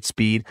height, weight,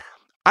 speed.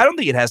 I don't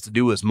think it has to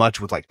do as much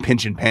with like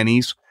pinching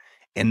pennies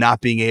and not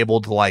being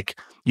able to, like,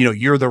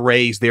 you're the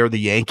Rays, they're the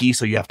Yankees,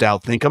 so you have to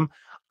outthink them.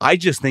 I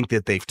just think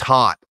that they've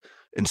taught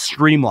and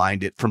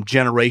streamlined it from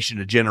generation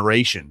to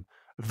generation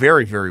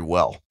very, very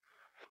well.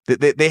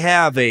 They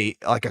have a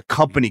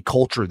company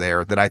culture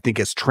there that I think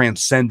has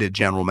transcended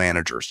general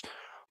managers,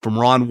 from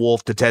Ron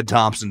Wolf to Ted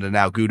Thompson to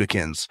now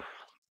Gutekunst.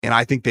 And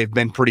I think they've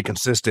been pretty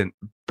consistent,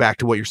 back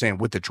to what you're saying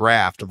with the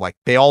draft, of like,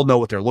 they all know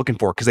what they're looking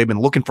for because they've been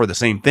looking for the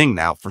same thing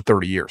now for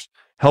 30 years.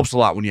 Helps a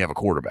lot when you have a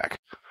quarterback,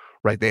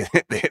 right? They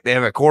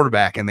have a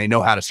quarterback and they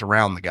know how to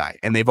surround the guy.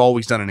 And they've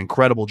always done an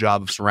incredible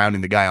job of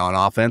surrounding the guy on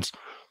offense.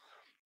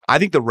 I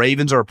think the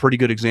Ravens are a pretty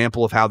good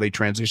example of how they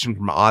transitioned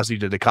from Ozzie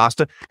to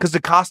DeCosta, because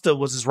DeCosta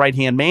was his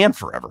right-hand man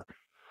forever.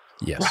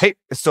 Yes. Right?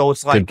 So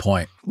it's like, good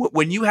point.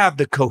 When you have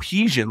the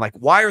cohesion, like,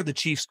 why are the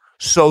Chiefs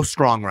so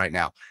strong right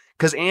now?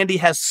 Because Andy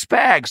has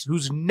Spags,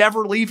 who's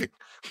never leaving.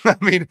 I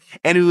mean,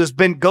 and who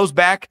goes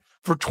back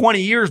for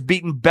 20 years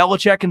beating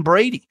Belichick and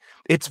Brady.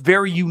 It's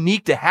very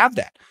unique to have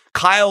that.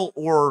 Kyle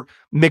or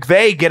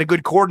McVay get a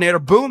good coordinator,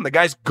 boom, the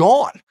guy's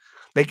gone.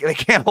 They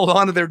can't hold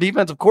on to their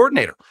defensive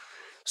coordinator.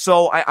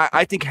 So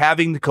I think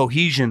having the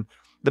cohesion,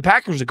 the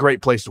Packers is a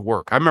great place to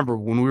work. I remember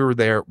when we were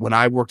there, when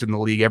I worked in the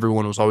league,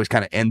 everyone was always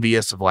kind of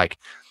envious of, like,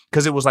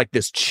 because it was like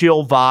this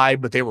chill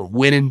vibe, but they were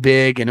winning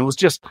big, and it was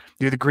just,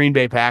 the Green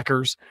Bay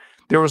Packers.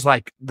 There was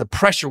like the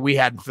pressure we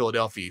had in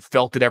Philadelphia. You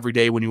felt it every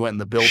day when you went in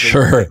the building.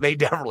 Sure. They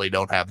definitely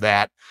don't have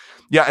that.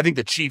 Yeah, I think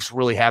the Chiefs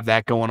really have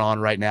that going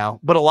on right now,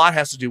 but a lot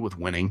has to do with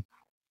winning.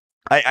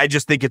 I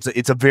just think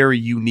it's a very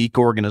unique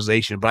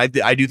organization, but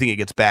I do think it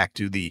gets back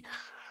to the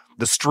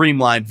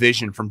streamlined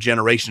vision from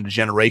generation to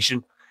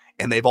generation,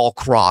 and they've all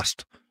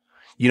crossed.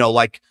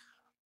 Like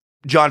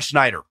John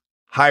Schneider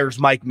hires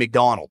Mike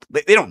McDonald.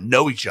 They don't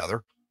know each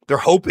other. They're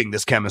hoping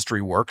this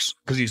chemistry works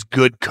because he's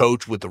good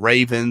coach with the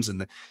Ravens,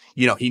 and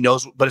he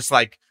knows, but it's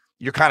like,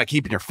 you're kind of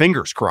keeping your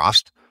fingers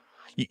crossed.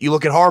 You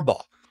look at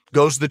Harbaugh,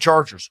 goes to the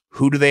Chargers.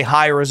 Who do they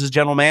hire as his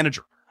general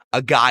manager?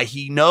 A guy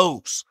he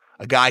knows,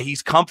 a guy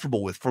he's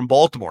comfortable with from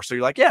Baltimore. So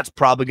you're like, yeah, it's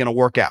probably going to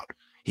work out.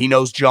 He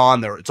knows John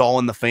there. It's all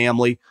in the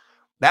family.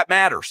 That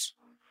matters.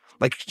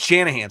 Like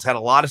Shanahan's had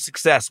a lot of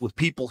success with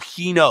people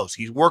he knows.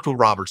 He's worked with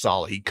Robert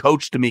Saleh. He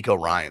coached DeMeco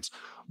Ryans.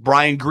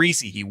 Brian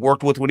Greasy, he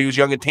worked with when he was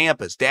young at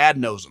Tampa. His dad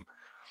knows him.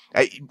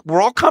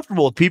 We're all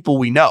comfortable with people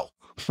we know,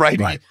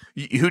 right?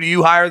 Who do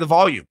you hire the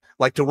volume?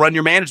 Like, to run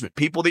your management?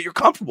 People that you're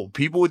comfortable,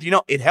 people with,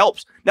 it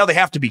helps. Now, they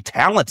have to be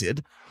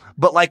talented,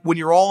 but like, when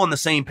you're all on the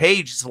same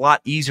page, it's a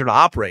lot easier to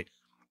operate.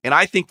 And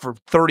I think for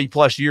 30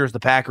 plus years, the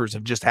Packers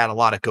have just had a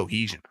lot of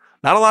cohesion.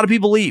 Not a lot of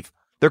people leave.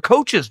 Their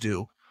coaches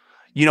do,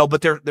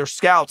 but their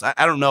scouts,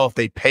 I don't know if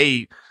they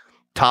pay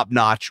top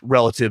notch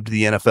relative to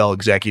the NFL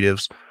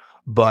executives,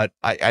 but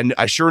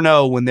I sure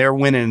know when they're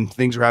winning,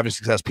 things are having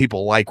success,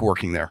 people like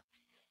working there.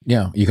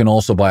 Yeah, you can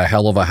also buy a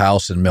hell of a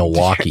house in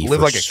Milwaukee.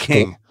 Live like a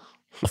king.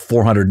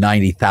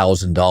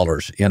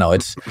 $490,000.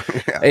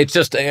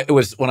 It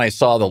was when I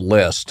saw the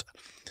list,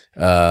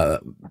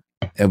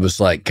 it was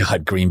like,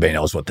 God, Green Bay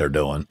knows what they're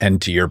doing.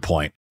 And to your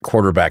point,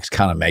 quarterbacks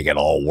kind of make it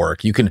all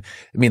work.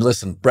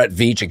 Listen, Brett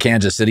Veach at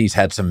Kansas City's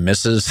had some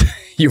misses.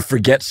 You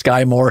forget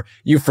Sky Moore,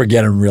 you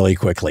forget him really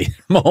quickly.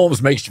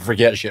 Mahomes makes you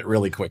forget shit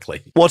really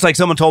quickly. Well, it's like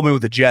someone told me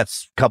with the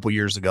Jets a couple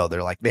years ago.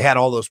 They're like, they had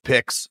all those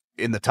picks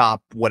in the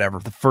top, whatever,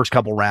 the first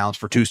couple rounds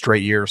for 2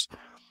 straight years.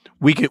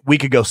 We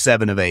could go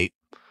 7 of 8.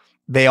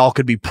 They all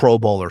could be Pro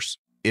Bowlers.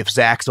 If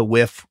Zach's a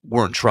whiff,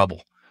 we're in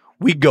trouble.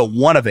 We'd go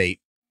 1 of 8.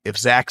 If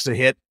Zach's a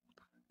hit,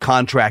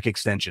 contract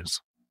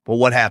extensions. Well,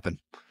 what happened?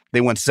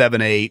 They went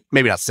 7-8,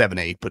 maybe not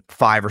 7-8, but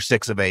 5 or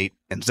 6 of 8,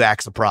 and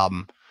Zach's the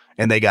problem,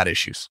 and they got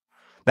issues.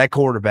 That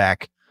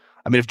quarterback,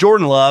 I mean, if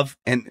Jordan Love,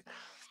 and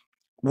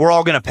we're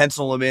all going to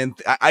pencil him in,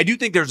 I do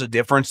think there's a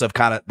difference of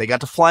kind of, they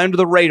got to fly under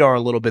the radar a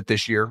little bit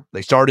this year.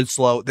 They started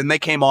slow, then they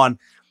came on.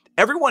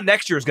 Everyone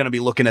next year is going to be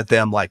looking at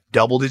them like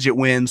double-digit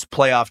wins,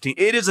 playoff team.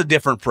 It is a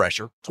different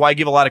pressure. That's why I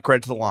give a lot of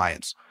credit to the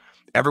Lions.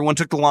 Everyone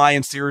took the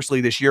Lions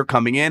seriously this year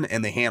coming in,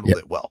 and they handled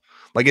it well.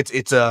 Like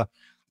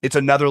it's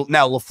another,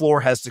 now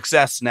LaFleur has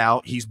success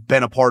now. He's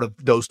been a part of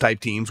those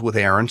type teams with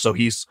Aaron, so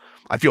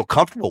I feel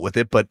comfortable with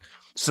it, but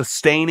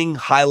sustaining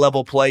high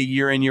level play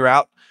year in, year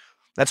out,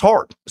 that's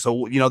hard.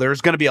 So,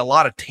 there's going to be a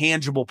lot of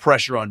tangible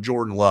pressure on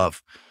Jordan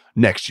Love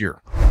next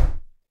year.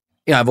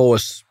 Yeah, I've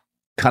always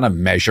kind of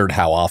measured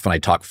how often I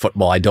talk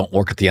football. I don't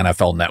work at the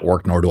NFL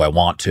Network, nor do I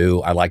want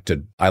to. I like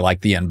the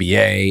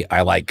NBA.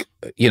 I like,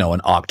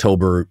 an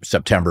October,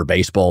 September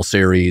baseball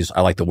series.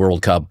 I like the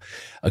World Cup,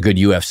 a good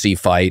UFC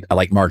fight. I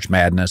like March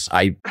Madness.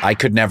 I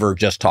could never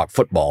just talk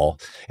football,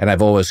 and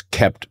I've always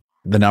kept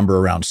the number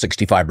around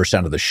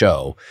 65% of the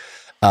show.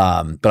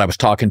 But I was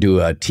talking to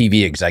a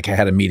TV exec. I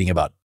had a meeting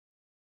about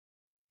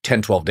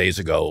 10, 12 days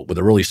ago with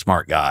a really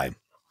smart guy,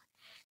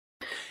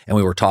 and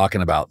we were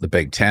talking about the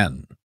Big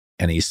Ten.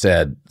 And he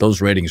said, those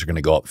ratings are going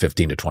to go up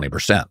 15 to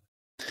 20%.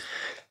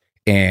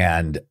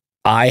 And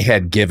I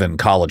had given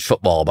college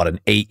football about an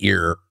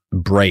 8-year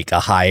break, a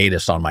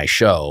hiatus on my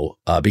show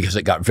because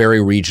it got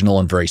very regional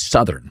and very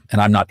Southern. And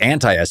I'm not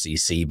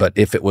anti-SEC, but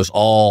if it was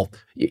all...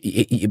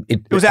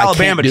 It was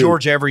Alabama,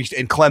 Georgia,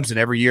 and Clemson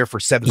every year for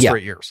 7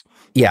 straight years.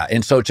 Yeah,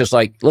 and so it's just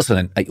like,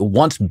 listen,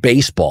 once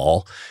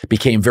baseball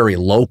became very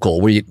local,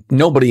 where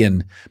nobody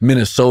in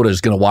Minnesota is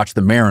going to watch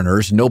the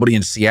Mariners, nobody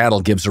in Seattle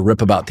gives a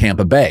rip about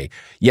Tampa Bay,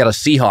 yet a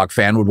Seahawk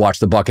fan would watch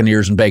the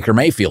Buccaneers and Baker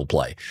Mayfield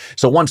play.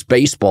 So once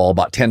baseball,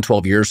 about 10,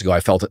 12 years ago,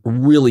 I felt it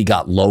really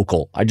got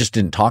local. I just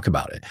didn't talk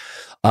about it.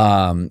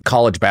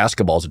 College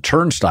basketball is a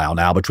turnstile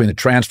now between the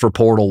transfer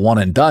portal, one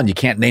and done. You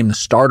can't name the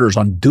starters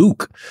on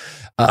Duke.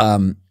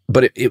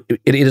 But it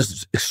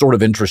is sort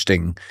of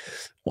interesting.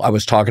 I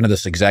was talking to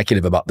this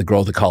executive about the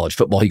growth of college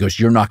football. He goes,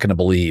 you're not going to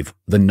believe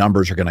the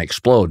numbers are going to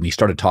explode. And he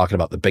started talking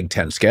about the Big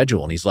Ten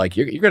schedule. And he's like,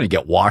 you're going to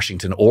get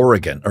Washington,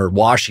 Oregon, or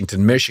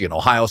Washington, Michigan,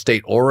 Ohio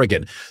State,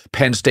 Oregon,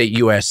 Penn State,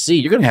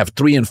 USC. You're going to have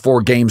 3 and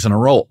 4 games in a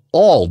row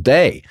all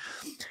day.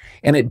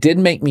 And it did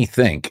make me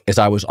think as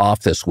I was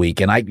off this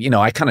week, and I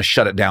kind of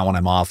shut it down when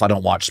I'm off. I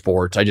don't watch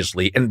sports. I just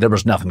leave. And there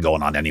was nothing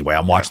going on anyway.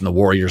 I'm watching the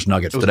Warriors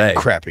Nuggets today.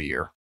 Crappy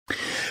year.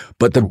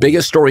 But the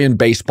biggest story in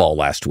baseball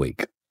last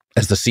week,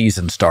 as the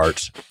season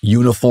starts,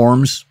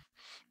 uniforms,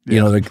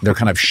 they're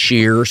kind of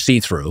sheer,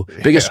 see-through.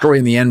 Biggest story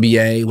in the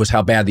NBA was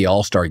how bad the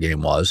All-Star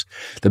game was.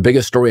 The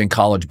biggest story in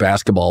college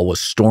basketball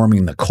was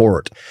storming the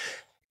court.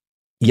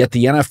 Yet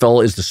the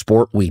NFL is the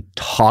sport we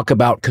talk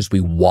about because we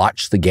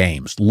watch the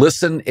games.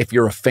 Listen, if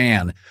you're a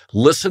fan,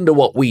 listen to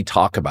what we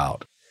talk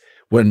about.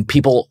 When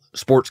people,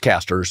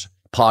 sportscasters,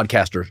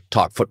 podcasters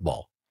talk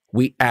football,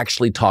 we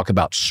actually talk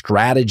about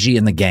strategy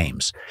in the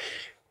games.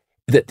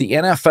 That the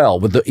NFL,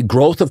 with the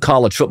growth of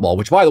college football,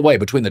 which, by the way,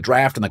 between the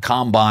draft and the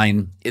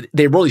combine,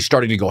 they're really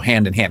starting to go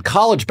hand in hand.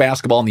 College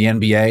basketball and the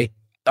NBA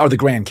are the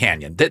Grand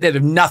Canyon. They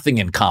have nothing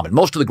in common.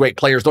 Most of the great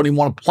players don't even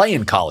want to play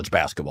in college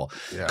basketball.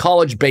 Yeah.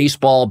 College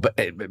baseball,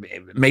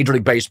 Major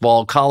League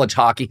Baseball, college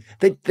hockey,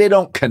 they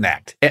don't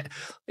connect.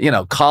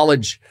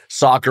 College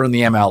soccer and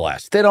the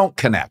MLS, they don't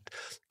connect.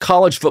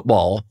 College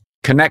football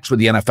connects with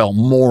the NFL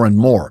more and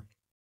more.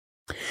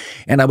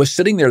 And I was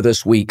sitting there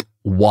this week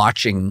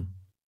watching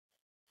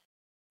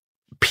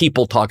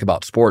people talk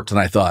about sports, and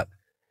I thought,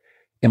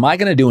 am I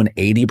going to do an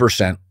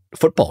 80%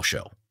 football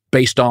show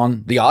based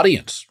on the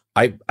audience?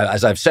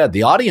 As I've said,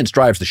 the audience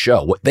drives the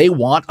show. What they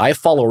want, I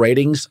follow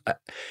ratings.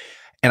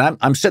 And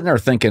I'm sitting there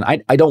thinking,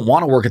 I don't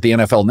want to work at the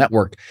NFL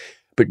Network.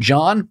 But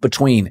John,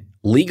 between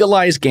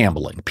legalized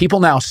gambling, people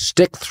now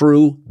stick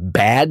through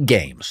bad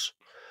games,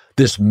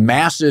 this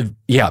massive,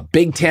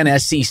 Big Ten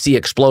SEC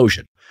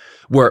explosion,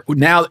 where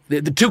now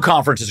the 2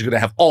 conferences are going to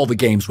have all the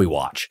games we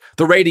watch.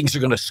 The ratings are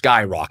going to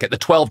skyrocket, the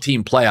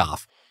 12-team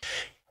playoff.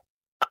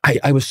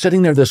 I was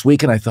sitting there this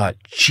week and I thought,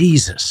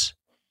 Jesus,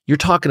 you're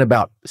talking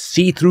about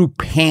see-through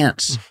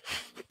pants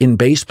in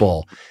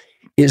baseball.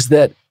 Is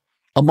that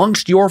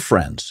amongst your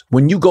friends,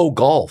 when you go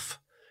golf,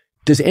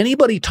 does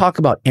anybody talk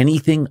about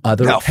anything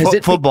other? No,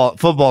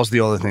 football is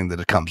the only thing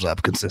that comes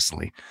up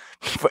consistently.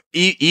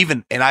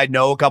 Even, and I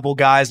know a couple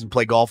guys and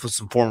play golf with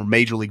some former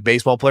Major League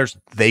Baseball players,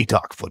 they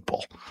talk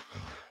football.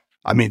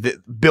 I mean, the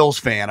Bills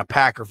fan, a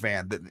Packer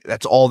fan,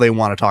 that's all they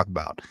want to talk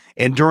about.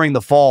 And during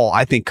the fall,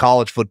 I think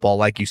college football,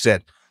 like you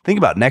said, Think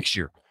about next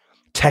year.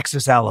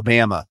 Texas,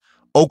 Alabama,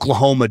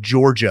 Oklahoma,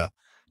 Georgia,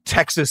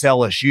 Texas,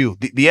 LSU.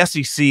 The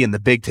SEC and the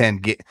Big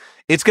Ten,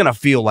 it's going to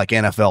feel like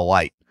NFL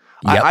light.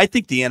 Yep. I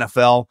think the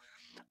NFL,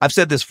 I've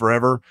said this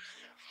forever,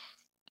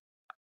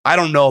 I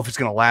don't know if it's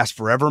going to last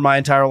forever my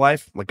entire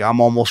life. Like,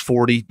 I'm almost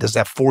 40. Does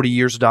that 40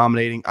 years of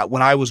dominating?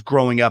 When I was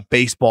growing up,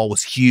 baseball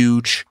was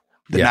huge.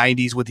 The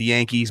 90s with the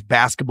Yankees,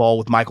 basketball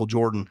with Michael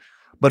Jordan.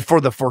 But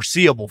for the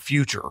foreseeable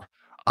future,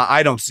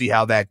 I don't see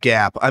how that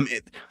gap. I mean,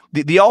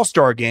 the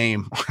All-Star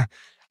game,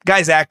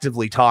 guys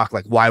actively talk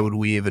like, why would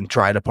we even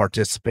try to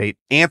participate?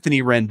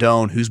 Anthony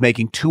Rendon, who's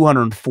making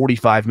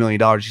 $245 million.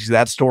 You see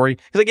that story?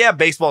 He's like, yeah,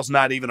 baseball's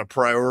not even a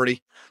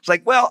priority. It's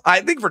like, well,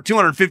 I think for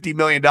 $250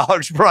 million,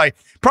 you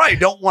probably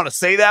don't want to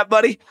say that,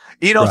 buddy.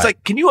 You know, It's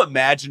like, can you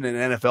imagine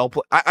an NFL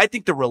play? I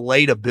think the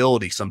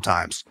relatability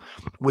sometimes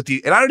with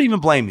and I don't even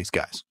blame these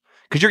guys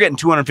because you're getting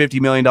 $250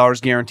 million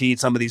guaranteed.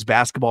 Some of these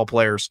basketball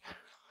players.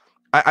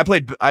 I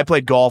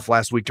played golf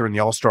last week during the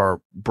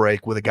All-Star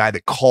break with a guy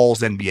that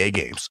calls NBA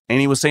games. And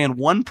he was saying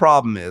one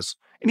problem is,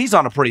 and he's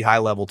on a pretty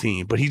high-level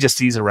team, but he just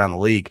sees it around the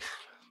league,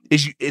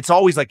 it's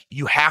always like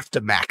you have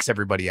to max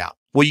everybody out.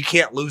 Well, you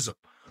can't lose them.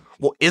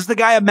 Well, is the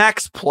guy a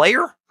max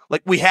player?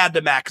 Like, we had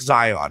to max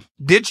Zion.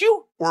 Did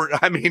you? Or,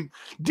 I mean,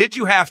 did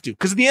you have to?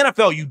 Because in the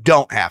NFL, you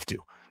don't have to.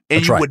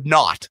 And you would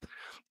not.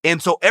 And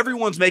so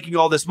everyone's making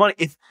all this money.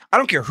 I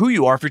don't care who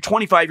you are, if you're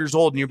 25 years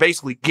old and you're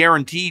basically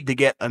guaranteed to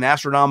get an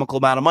astronomical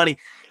amount of money,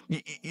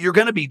 you're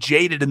going to be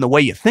jaded in the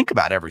way you think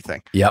about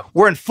everything. Yep.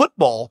 Where in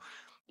football,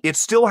 it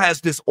still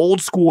has this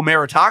old school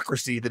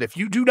meritocracy that if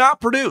you do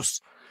not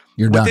produce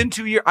within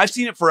 2 years, I've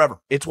seen it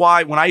forever. It's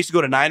why when I used to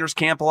go to Niners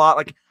camp a lot,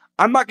 like,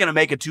 I'm not going to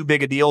make it too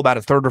big a deal about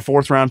a third or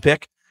fourth round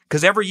pick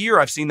because every year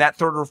I've seen that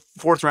third or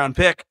fourth round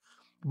pick.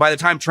 By the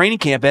time training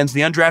camp ends,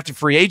 the undrafted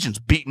free agent's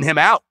beating him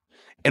out.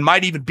 And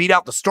might even beat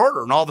out the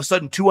starter. And all of a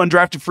sudden, 2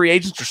 undrafted free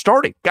agents are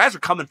starting. Guys are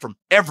coming from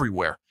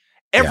everywhere.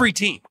 Every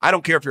team. I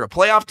don't care if you're a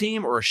playoff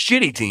team or a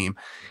shitty team.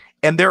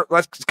 And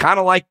that's kind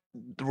of like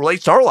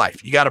relates to our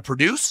life. You got to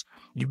produce.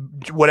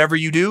 Whatever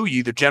you do, you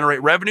either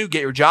generate revenue,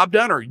 get your job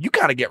done, or you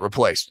kind of get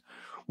replaced.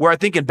 Where I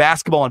think in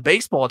basketball and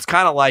baseball, it's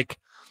kind of like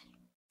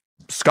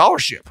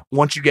scholarship.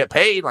 Once you get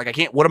paid, like,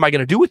 what am I going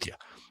to do with you?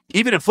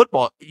 Even in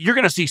football, you're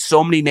going to see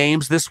so many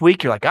names this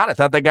week. You're like, God, I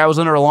thought that guy was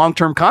under a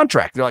long-term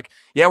contract. They're like,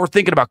 yeah, we're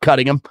thinking about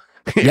cutting him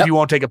if you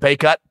won't take a pay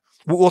cut.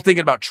 We're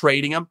thinking about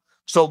trading him.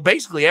 So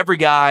basically every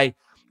guy,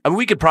 I mean,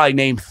 we could probably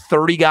name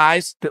 30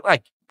 guys that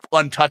like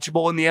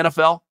untouchable in the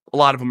NFL. A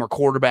lot of them are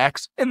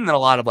quarterbacks. And then a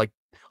lot of like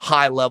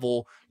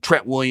high-level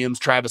Trent Williams,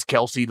 Travis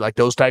Kelce, like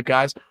those type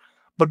guys.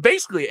 But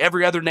basically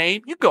every other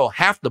name, you go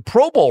half the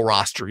Pro Bowl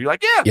roster. You're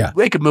like, yeah,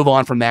 they could move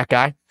on from that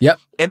guy. Yep.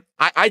 And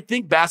I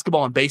think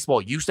basketball and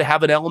baseball used to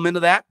have an element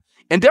of that.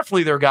 And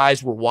definitely their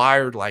guys were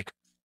wired, like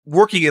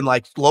working in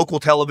like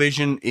local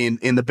television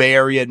in the Bay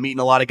Area and meeting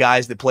a lot of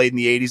guys that played in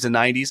the 80s and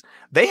 90s.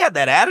 They had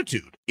that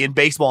attitude in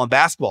baseball and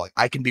basketball. Like,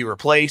 I can be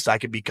replaced. I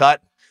can be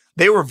cut.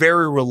 They were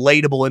very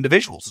relatable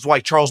individuals. That's why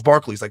Charles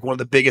Barkley's like one of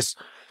the biggest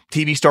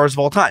TV stars of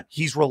all time.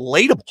 He's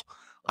relatable.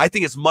 I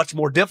think it's much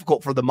more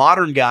difficult for the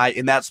modern guy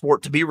in that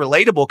sport to be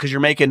relatable because you're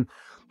making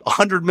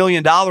 $100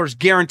 million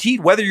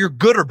guaranteed, whether you're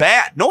good or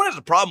bad. No one has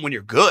a problem when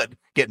you're good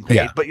getting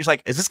paid, but you're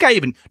like, is this guy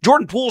even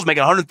Jordan Poole's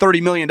making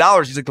 $130 million?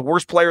 He's like the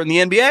worst player in the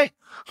NBA.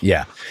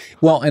 Yeah.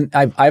 Well, and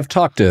I've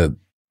talked to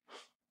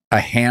a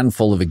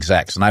handful of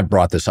execs, and I've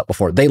brought this up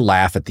before. They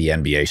laugh at the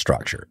NBA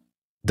structure.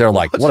 They're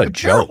like, what a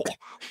joke.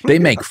 They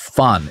make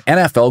fun.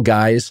 NFL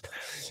guys,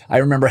 I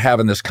remember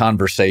having this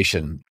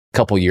conversation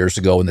couple years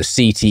ago when the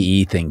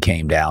CTE thing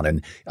came down,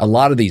 and a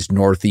lot of these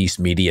Northeast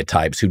media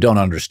types who don't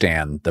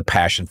understand the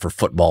passion for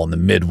football in the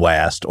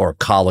Midwest or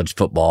college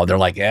football, they're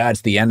like, yeah,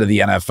 it's the end of the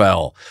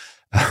NFL.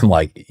 I'm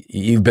like,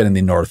 you've been in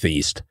the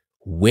Northeast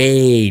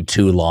way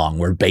too long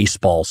where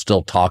baseball's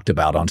still talked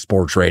about on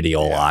sports radio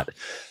a lot.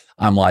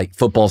 I'm like,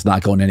 football's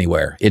not going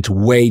anywhere. It's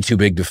way too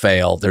big to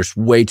fail. There's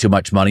way too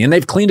much money. And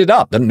they've cleaned it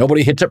up. And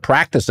nobody hits at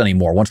practice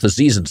anymore once the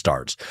season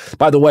starts.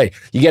 By the way,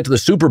 you get to the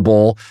Super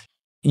Bowl,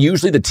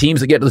 usually the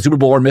teams that get to the Super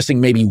Bowl are missing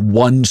maybe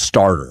one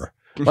starter.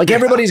 Like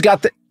everybody's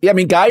got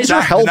guys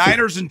are healthy. The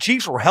Niners and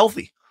Chiefs were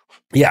healthy.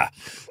 Yeah.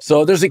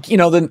 So there's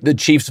the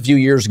Chiefs a few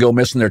years ago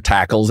missing their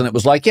tackles, and it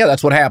was like, yeah,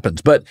 that's what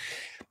happens. But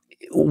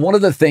one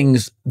of the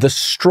things, the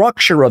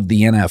structure of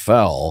the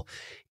NFL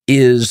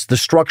is the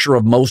structure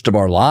of most of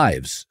our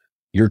lives.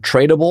 You're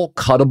tradable,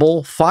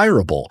 cuttable,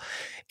 fireable.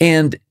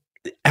 And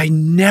I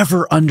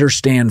never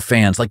understand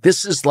fans. Like,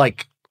 this is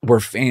like where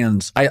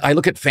fans, I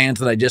look at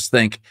fans and I just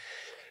think,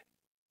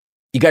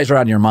 you guys are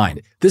out of your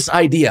mind. This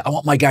idea, I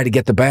want my guy to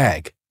get the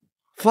bag.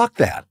 Fuck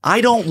that.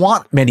 I don't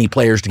want many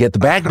players to get the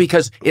bag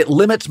because it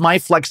limits my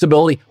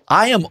flexibility.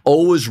 I am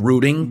always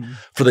rooting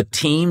for the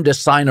team to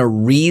sign a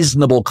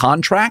reasonable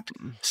contract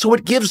so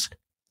it gives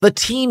the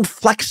team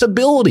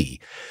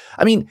flexibility.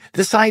 I mean,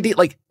 this idea,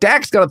 like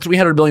Dak's got a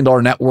 $300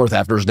 million net worth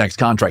after his next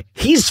contract.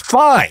 He's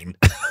fine.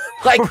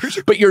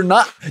 But you're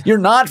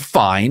not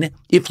fine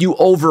if you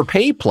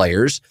overpay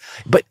players.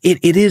 But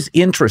it is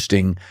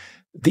interesting.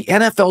 The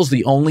NFL's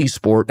the only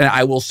sport, and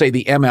I will say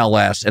the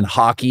MLS and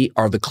hockey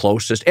are the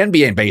closest.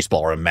 NBA and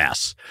baseball are a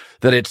mess.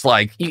 That it's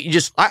like, you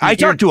just... I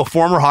talked to a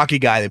former hockey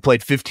guy that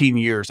played 15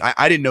 years.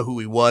 I didn't know who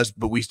he was,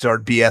 but we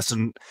started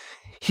BSing.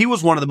 He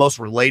was one of the most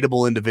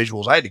relatable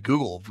individuals. I had to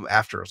Google him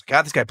after. I was like,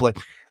 God, this guy played...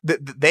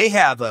 They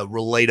have a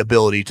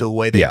relatability to the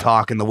way they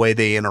talk and the way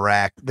they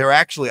interact. They're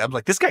actually... I'm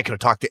like, this guy could have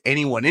talked to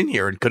anyone in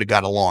here and could have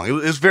got along. It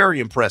was very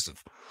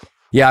impressive.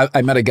 Yeah,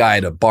 I met a guy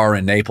at a bar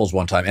in Naples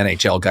one time,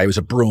 NHL guy. He was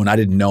a Bruin. I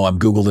didn't know him,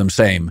 Googled him,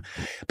 same.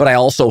 But I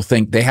also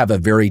think they have a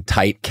very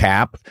tight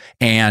cap,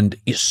 and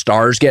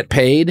stars get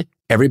paid.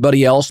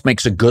 Everybody else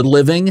makes a good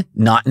living,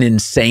 not an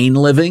insane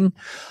living.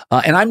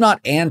 And I'm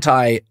not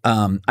I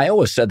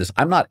always said this,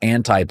 I'm not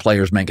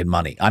anti-players making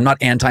money. I'm not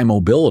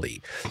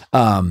anti-mobility.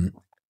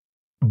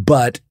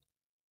 But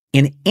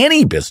in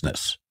any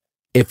business,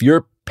 if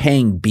you're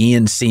paying B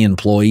and C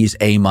employees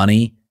A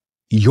money,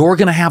 you're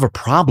going to have a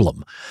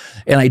problem.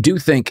 And I do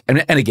think,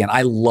 and again,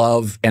 I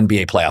love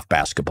NBA playoff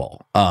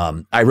basketball.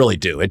 I really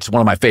do. It's one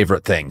of my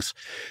favorite things.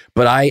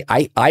 But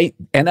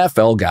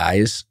NFL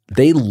guys,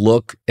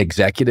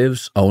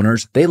 executives,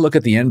 owners, they look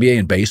at the NBA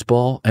and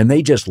baseball and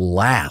they just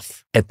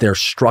laugh at their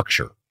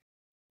structure.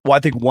 Well,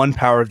 I think one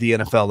power of the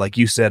NFL, like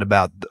you said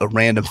about a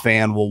random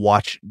fan will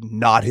watch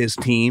not his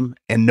team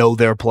and know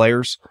their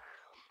players.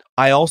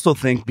 I also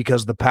think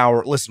because the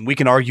power, listen, we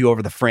can argue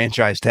over the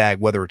franchise tag,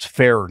 whether it's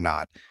fair or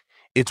not.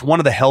 It's one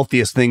of the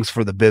healthiest things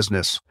for the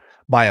business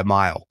by a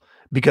mile,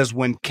 because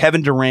when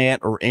Kevin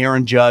Durant or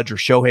Aaron Judge or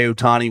Shohei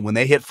Ohtani, when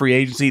they hit free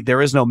agency,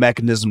 there is no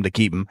mechanism to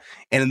keep them.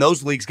 And in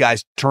those leagues,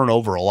 guys turn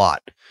over a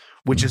lot,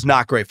 which is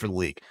not great for the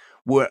league.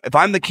 If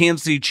I'm the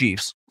Kansas City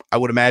Chiefs, I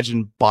would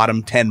imagine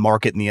bottom 10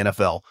 market in the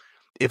NFL.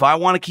 If I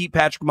want to keep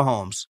Patrick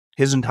Mahomes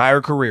his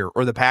entire career,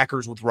 or the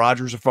Packers with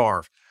Rodgers or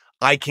Favre,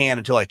 I can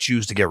until I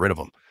choose to get rid of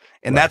him.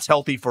 And that's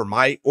healthy for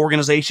my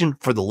organization,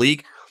 for the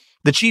league.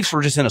 The Chiefs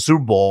were just in a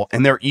Super Bowl,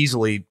 and they're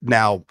easily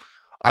now,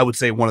 I would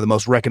say, one of the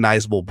most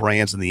recognizable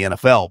brands in the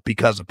NFL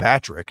because of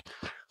Patrick.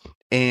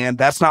 And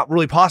that's not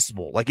really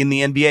possible. Like in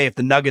the NBA, if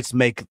the Nuggets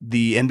make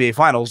the NBA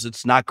Finals,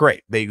 it's not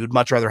great. They would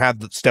much rather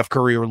have Steph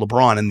Curry or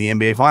LeBron in the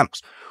NBA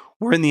Finals.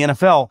 Where in the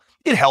NFL,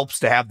 it helps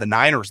to have the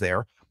Niners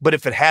there. But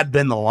if it had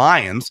been the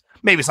Lions,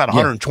 maybe it's not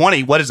 120.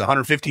 Yeah. What is it,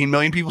 115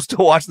 million people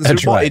still watch the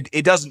Super Bowl? Right.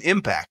 It doesn't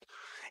impact.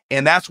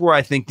 And that's where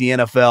I think the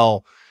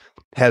NFL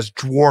has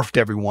dwarfed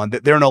everyone,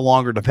 that they're no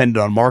longer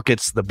dependent on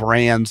markets, the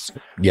brands.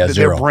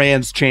 Their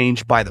brands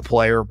change by the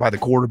player, by the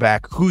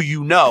quarterback, who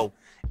you know.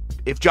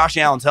 If Josh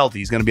Allen's healthy,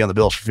 he's going to be on the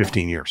Bills for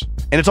 15 years.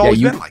 And it's always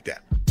been like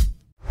that.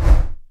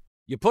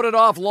 You put it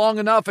off long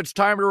enough, it's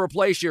time to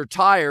replace your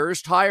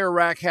tires. Tire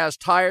Rack has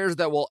tires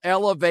that will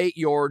elevate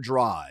your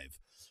drive.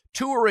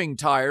 Touring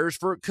tires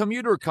for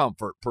commuter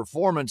comfort,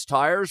 performance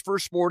tires for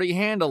sporty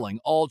handling,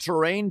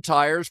 all-terrain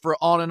tires for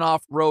on and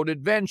off-road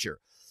adventure.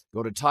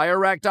 Go to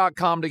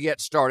TireRack.com to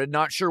get started.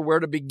 Not sure where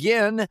to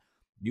begin?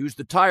 Use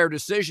the Tire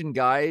Decision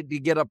Guide to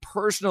get a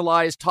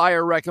personalized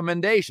tire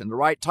recommendation, the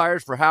right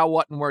tires for how,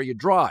 what, and where you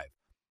drive.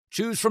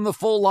 Choose from the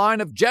full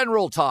line of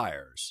General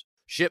Tires.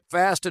 Ship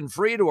fast and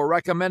free to a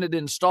recommended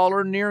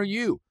installer near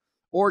you.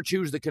 Or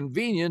choose the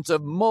convenience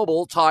of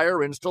mobile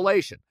tire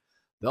installation.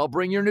 They'll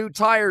bring your new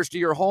tires to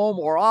your home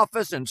or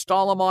office and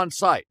install them on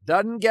site.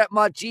 Doesn't get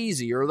much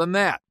easier than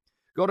that.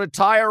 Go to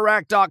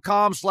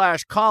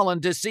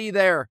TireRack.com/Colin to see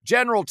their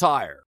General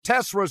Tire,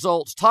 test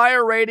results,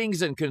 tire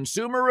ratings, and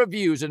consumer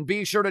reviews, and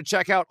be sure to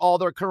check out all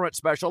their current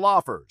special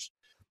offers.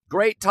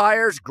 Great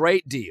tires,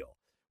 great deal.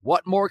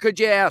 What more could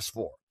you ask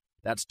for?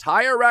 That's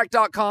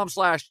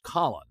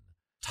TireRack.com/Colin.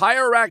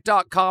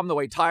 TireRack.com, the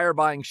way tire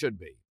buying should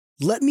be.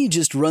 "Let me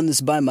just run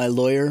this by my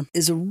lawyer"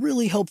 is a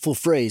really helpful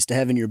phrase to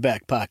have in your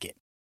back pocket.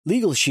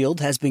 Legal Shield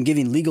has been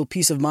giving legal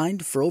peace of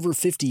mind for over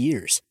 50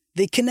 years.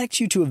 They connect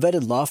you to a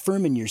vetted law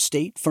firm in your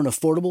state for an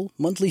affordable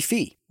monthly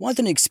fee. Want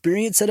an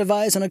experienced set of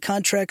eyes on a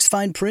contract's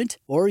fine print?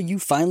 Or you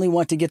finally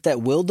want to get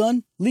that will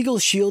done? Legal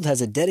Shield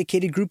has a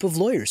dedicated group of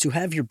lawyers who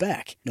have your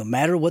back, no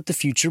matter what the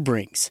future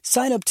brings.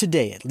 Sign up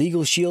today at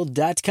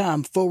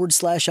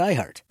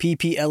LegalShield.com/iHeart.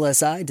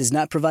 PPLSI does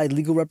not provide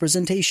legal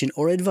representation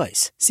or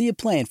advice. See a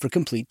plan for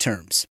complete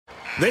terms.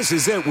 This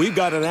is it. We've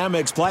got an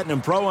Amex Platinum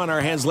Pro on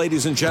our hands,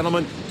 ladies and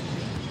gentlemen.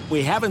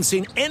 We haven't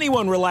seen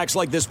anyone relax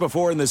like this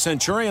before in the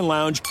Centurion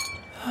Lounge.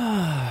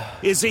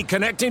 Is he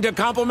connecting to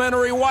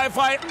complimentary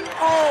Wi-Fi?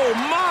 Oh,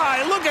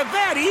 my! Look at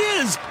that! He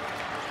is!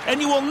 And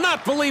you will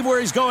not believe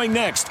where he's going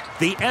next.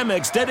 The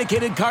Amex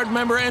dedicated card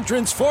member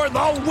entrance for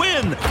the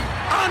win!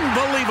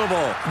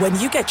 Unbelievable! When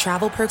you get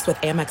travel perks with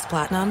Amex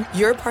Platinum,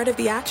 you're part of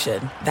the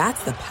action.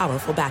 That's the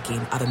powerful backing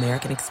of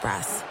American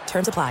Express.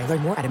 Terms apply.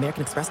 Learn more at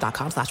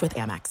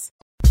americanexpress.com/withAmex.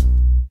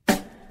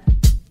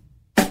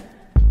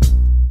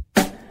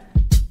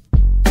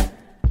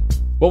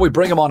 Well, we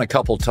bring him on a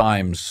couple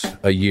times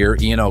a year.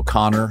 Ian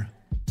O'Connor,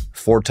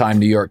 4-time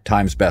New York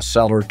Times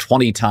bestseller,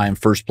 20-time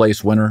first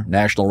place winner,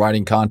 National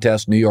Writing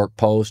Contest, New York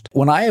Post.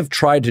 When I have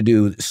tried to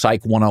do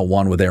Psych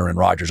 101 with Aaron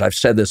Rodgers, I've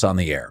said this on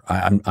the air.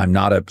 I'm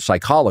not a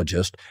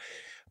psychologist,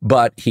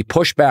 but he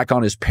pushed back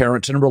on his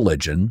parents and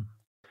religion.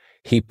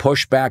 He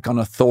pushed back on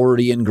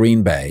authority in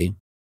Green Bay.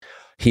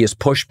 He has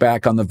pushed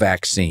back on the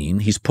vaccine.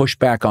 He's pushed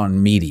back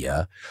on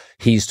media.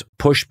 He's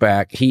pushed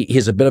back.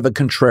 He's a bit of a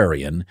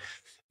contrarian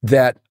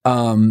that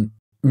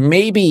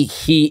maybe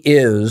he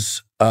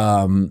is,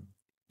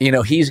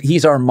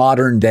 he's our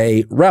modern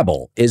day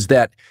rebel, is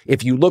that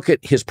if you look at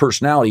his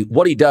personality,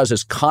 what he does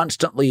is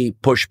constantly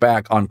push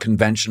back on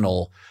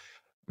conventional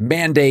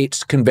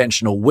mandates,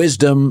 conventional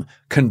wisdom,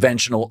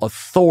 conventional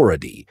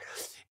authority.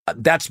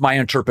 That's my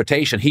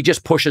interpretation. He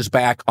just pushes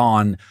back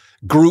on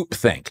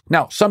groupthink.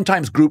 Now,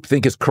 sometimes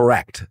groupthink is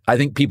correct. I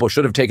think people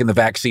should have taken the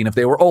vaccine if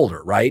they were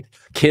older, right?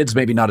 Kids,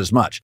 maybe not as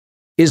much.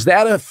 Is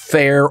that a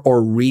fair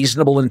or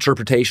reasonable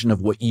interpretation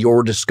of what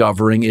you're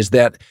discovering? Is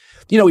that,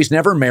 he's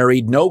never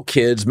married, no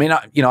kids, may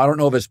not, I don't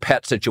know of his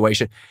pet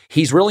situation.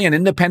 He's really an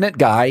independent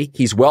guy.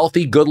 He's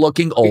wealthy, good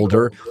looking,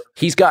 older.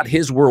 He's got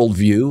his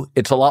worldview.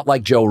 It's a lot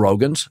like Joe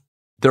Rogan's.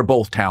 They're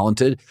both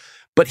talented.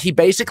 But he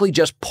basically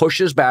just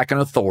pushes back on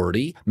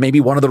authority. Maybe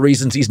one of the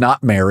reasons he's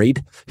not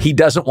married. He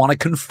doesn't want to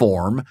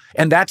conform.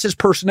 And that's his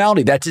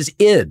personality. That's his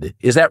id.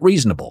 Is that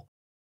reasonable?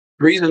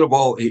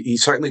 Reasonable. He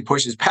certainly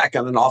pushes back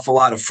on an awful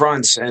lot of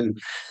fronts. And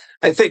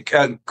I think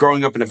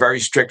growing up in a very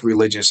strict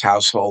religious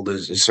household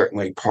is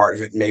certainly part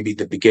of it. Maybe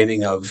the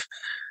beginning of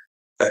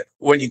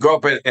when you grow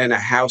up in a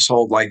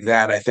household like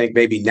that, I think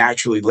maybe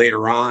naturally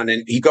later on.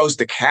 And he goes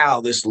to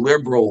Cal, this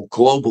liberal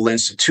global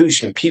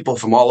institution, people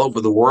from all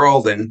over the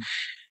world. And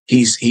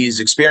he's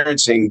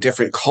experiencing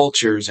different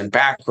cultures and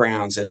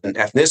backgrounds and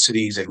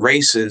ethnicities and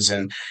races.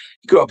 And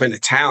he grew up in a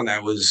town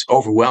that was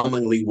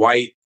overwhelmingly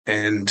white.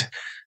 And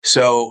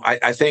so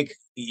I think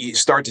you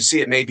start to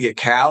see it maybe at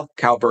Cal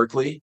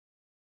Berkeley.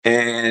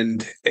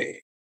 And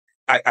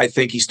I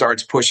think he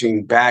starts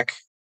pushing back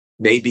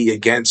maybe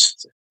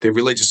against the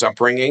religious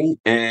upbringing,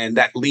 and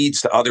that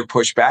leads to other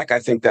pushback. I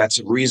think that's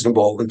a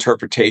reasonable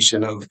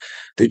interpretation of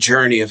the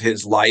journey of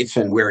his life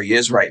and where he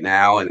is right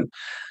now. And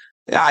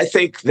I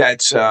think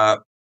that's,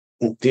 the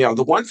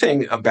one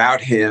thing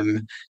about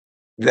him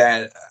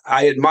that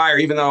I admire,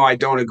 even though I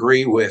don't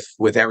agree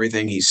with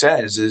everything he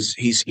says, is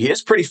he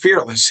is pretty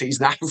fearless. He's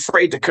not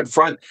afraid to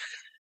confront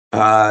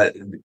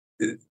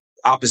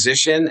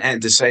opposition and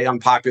to say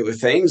unpopular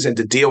things and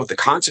to deal with the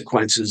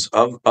consequences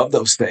of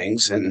those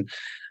things. And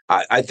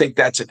I think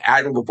that's an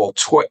admirable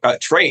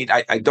trait.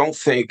 I don't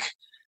think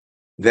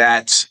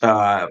that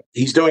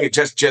he's doing it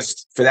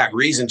just for that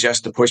reason,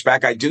 just to push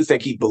back. I do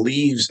think he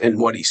believes in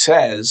what he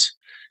says.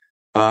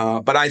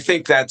 But I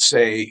think it's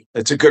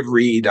a good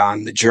read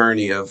on the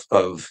journey of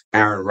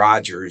Aaron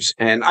Rodgers.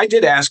 And I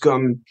did ask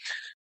him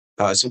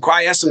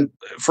I asked him,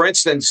 for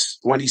instance,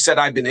 when he said,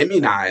 I've been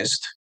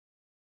immunized,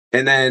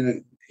 and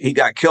then he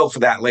got killed for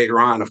that later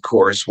on, of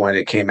course, when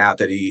it came out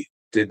that he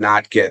did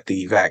not get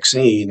the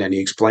vaccine, and he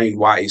explained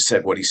why he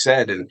said what he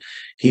said. And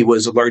he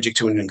was allergic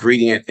to an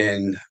ingredient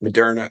in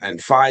Moderna and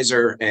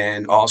Pfizer,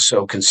 and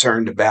also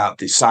concerned about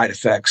the side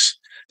effects,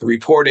 the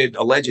reported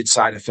alleged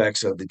side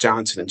effects of the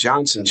Johnson &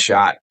 Johnson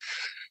shot.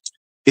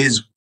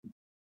 Is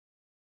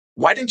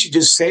why didn't you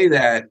just say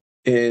that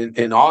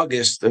in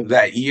August of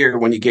that year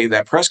when you gave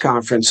that press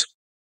conference,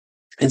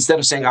 instead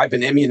of saying I've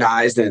been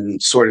immunized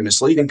and sort of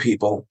misleading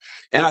people?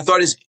 And I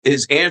thought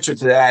his answer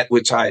to that,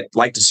 which I'd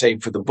like to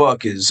save for the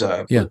book,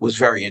 was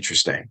very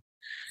interesting.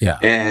 Yeah.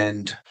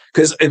 And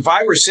because if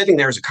I were sitting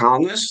there as a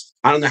columnist,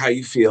 I don't know how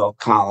you feel,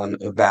 Colin,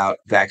 about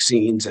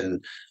vaccines,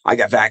 and I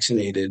got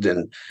vaccinated,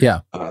 and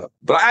but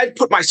I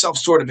put myself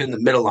sort of in the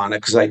middle on it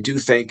because I do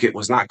think it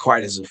was not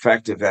quite as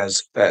effective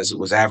as it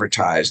was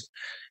advertised.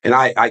 And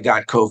I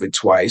got COVID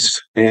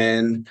twice.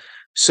 And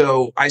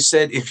so I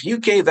said, if you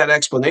gave that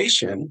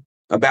explanation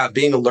about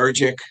being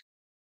allergic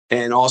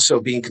and also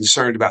being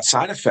concerned about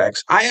side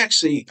effects, I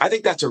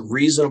think that's a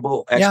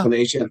reasonable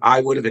explanation. Yeah.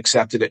 I would have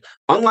accepted it.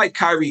 Unlike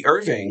Kyrie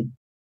Irving,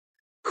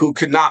 who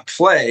could not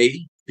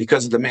play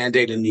because of the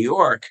mandate in New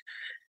York,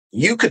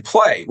 you could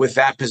play with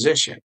that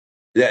position.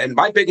 And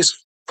my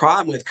biggest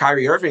problem with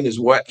Kyrie Irving is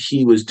what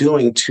he was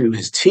doing to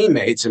his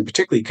teammates, and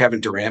particularly Kevin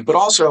Durant, but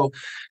also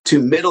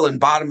to middle and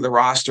bottom of the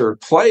roster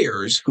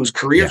players whose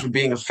careers were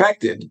being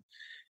affected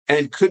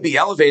and could be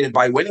elevated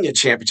by winning a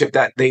championship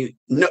that they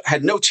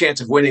had no chance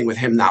of winning with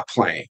him not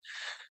playing.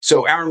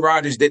 So Aaron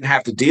Rodgers didn't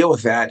have to deal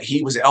with that.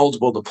 He was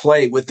eligible to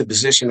play with the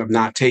position of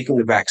not taking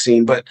the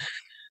vaccine. But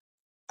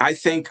I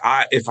think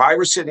if I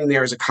were sitting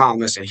there as a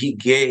columnist and he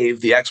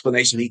gave the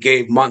explanation he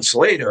gave months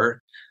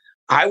later,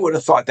 I would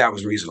have thought that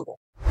was reasonable.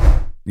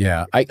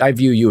 Yeah, I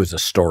view you as a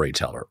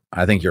storyteller.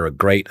 I think you're a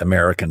great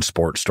American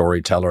sports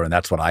storyteller, and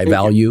that's what I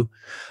value.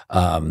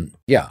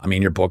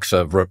 Your books,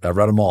 I've read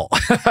them all.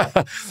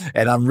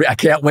 And I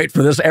can't wait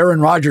for this. Aaron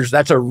Rodgers,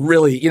 that's a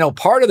really,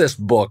 part of this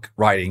book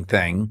writing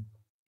thing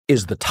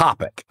is the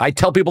topic. I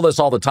tell people this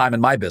all the time in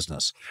my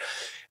business.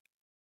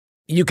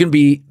 You can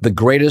be the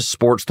greatest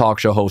sports talk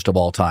show host of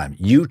all time.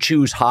 You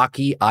choose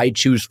hockey, I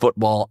choose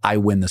football, I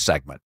win the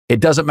segment. It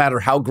doesn't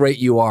matter how great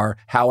you are,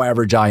 how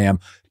average I am.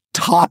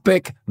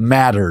 Topic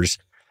matters.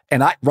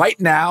 And right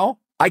now,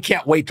 I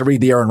can't wait to read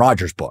the Aaron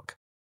Rodgers book.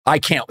 I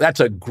can't. That's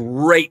a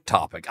great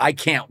topic. I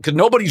can't, because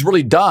nobody's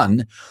really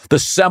done the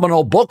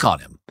seminal book on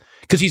him.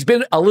 because he's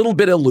been a little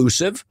bit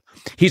elusive.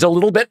 He's a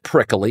little bit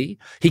prickly.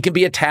 He can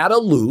be a tad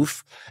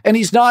aloof, and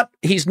he's not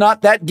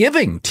that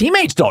giving.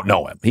 Teammates don't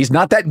know him. He's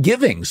not that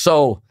giving.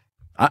 So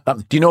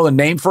do you know the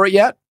name for it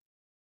yet?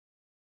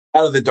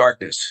 Out of the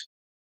Darkness.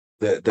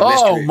 The mystery.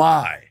 Oh,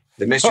 my.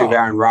 The mystery of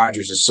Aaron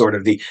Rodgers is sort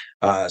of the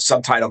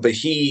subtitle, but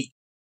he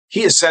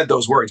has said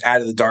those words, out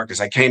of the darkness.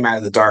 I came out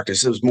of the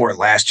darkness. It was more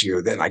last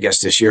year than I guess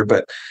this year,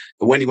 but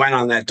when he went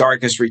on that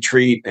darkness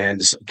retreat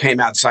and came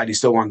outside, he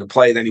still wanted to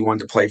play. Then he wanted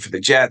to play for the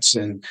Jets.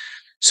 And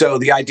so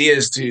the idea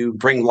is to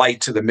bring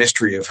light to the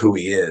mystery of who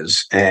he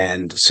is.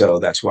 And so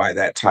that's why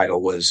that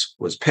title was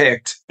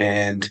picked.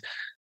 And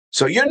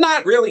so you're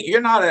not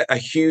a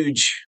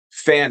huge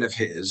fan of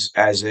his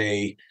as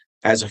a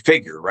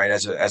figure, right?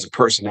 As a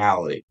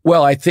personality.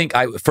 Well, I think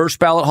first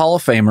ballot Hall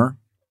of Famer.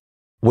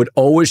 Would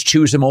always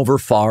choose him over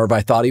Favre.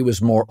 I thought he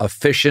was more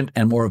efficient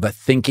and more of a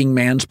thinking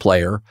man's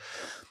player.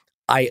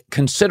 I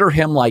consider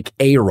him like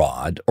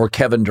A-Rod or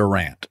Kevin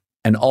Durant,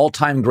 an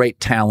all-time great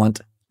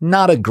talent,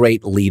 not a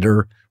great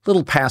leader,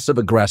 little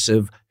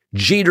passive-aggressive.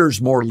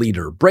 Jeter's more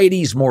leader.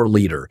 Brady's more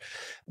leader.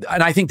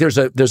 And I think there's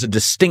a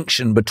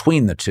distinction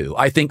between the two.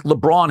 I think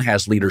LeBron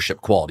has leadership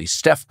qualities.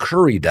 Steph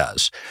Curry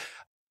does.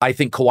 I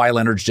think Kawhi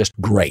Leonard's just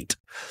great.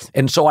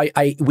 And so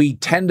we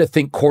tend to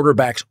think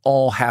quarterbacks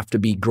all have to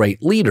be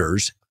great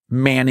leaders.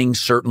 Manning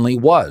certainly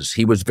was.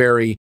 He was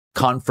very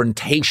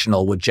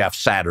confrontational with Jeff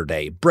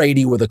Saturday,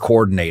 Brady with a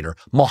coordinator,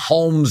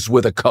 Mahomes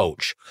with a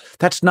coach.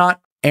 That's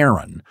not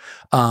Aaron.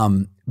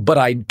 But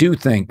I do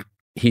think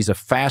he's a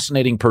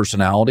fascinating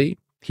personality.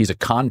 He's a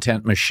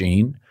content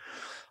machine.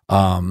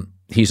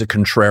 He's a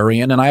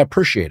contrarian, and I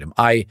appreciate him.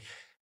 I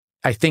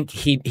think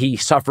he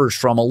suffers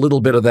from a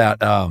little bit of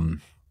that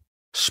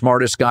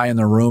smartest guy in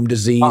the room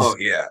disease. Oh,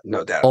 yeah.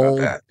 No doubt Old,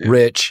 about that. Yeah.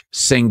 rich,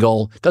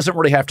 single, doesn't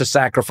really have to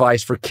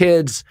sacrifice for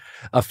kids,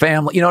 a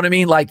family. You know what I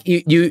mean? Like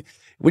you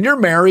when you're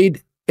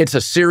married, it's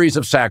a series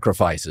of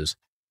sacrifices.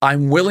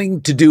 I'm willing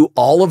to do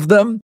all of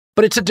them,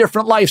 but it's a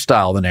different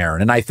lifestyle than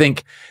Aaron. And I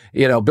think,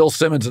 Bill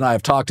Simmons and I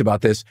have talked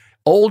about this.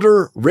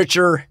 Older,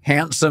 richer,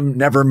 handsome,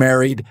 never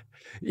married.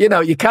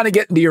 You kind of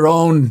get into your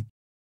own.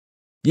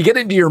 You get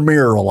into your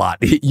mirror a lot.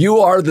 You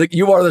are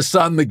the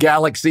sun, the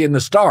galaxy, and the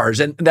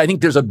stars. And I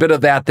think there's a bit of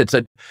that that's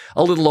a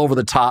little over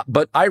the top,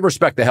 but I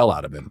respect the hell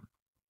out of him.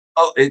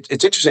 Oh,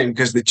 it's interesting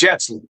because the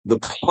Jets, the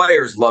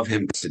players love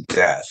him to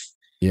death.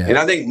 Yeah. And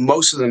I think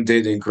most of them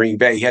did in Green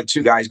Bay. He had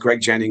two guys,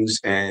 Greg Jennings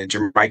and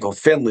Jermichael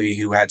Finley,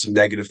 who had some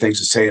negative things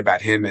to say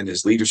about him and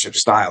his leadership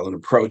style and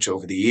approach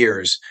over the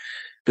years.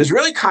 But it's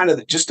really kind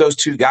of just those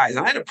two guys.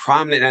 And I had a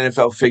prominent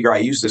NFL figure. I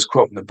used this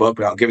quote in the book,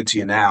 but I'll give it to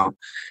you now.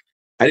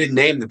 I didn't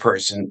name the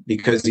person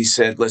because he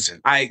said,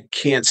 listen, I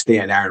can't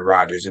stand Aaron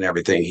Rodgers and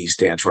everything he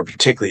stands for,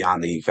 particularly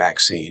on the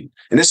vaccine.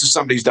 And this is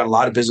somebody who's done a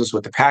lot of business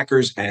with the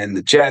Packers and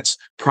the Jets,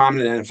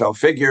 prominent NFL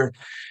figure.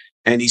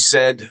 And he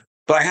said,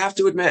 but I have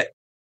to admit,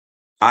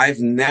 I've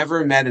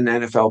never met an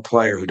NFL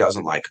player who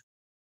doesn't like him.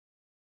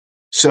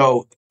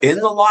 So in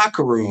the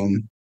locker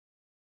room,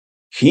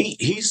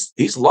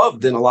 he's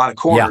loved in a lot of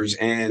corners.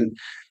 Yeah. And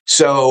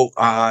so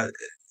Hard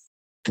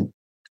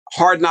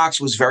Knocks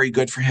was very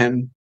good for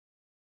him.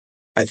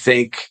 I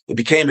think it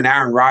became an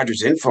Aaron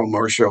Rodgers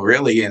infomercial,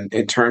 really,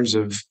 in terms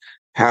of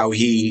how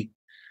he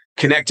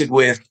connected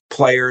with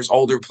players,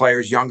 older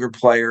players, younger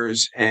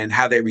players, and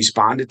how they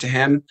responded to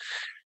him.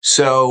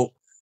 So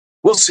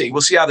we'll see.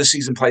 We'll see how the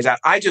season plays out.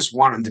 I just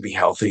want him to be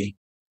healthy.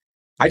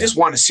 I just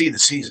want to see the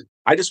season.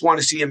 I just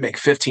want to see him make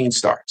 15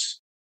 starts.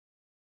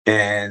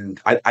 And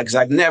because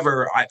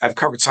I've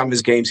covered some of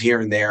his games here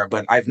and there,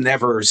 but I've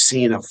never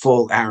seen a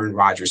full Aaron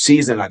Rodgers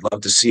season. I'd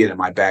love to see it in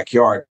my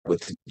backyard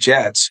with the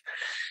Jets.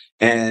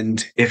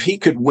 And if he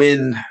could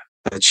win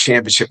a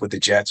championship with the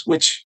Jets,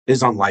 which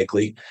is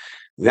unlikely,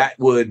 that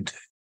would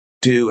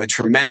do a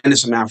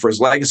tremendous amount for his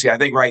legacy. I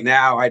think right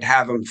now I'd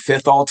have him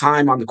 5th all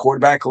time on the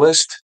quarterback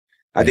list.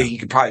 I think he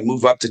could probably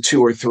move up to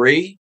 2 or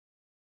 3,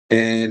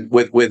 and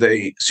with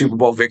a Super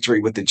Bowl victory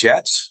with the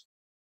Jets.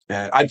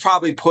 I'd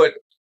probably put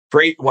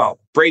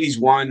Brady's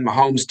 1,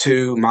 Mahomes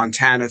 2,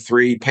 Montana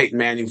 3, Peyton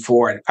Manning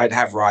 4. I'd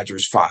have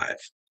Rodgers 5.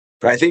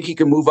 But I think he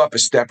can move up a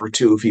step or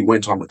two if he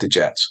wins one with the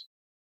Jets.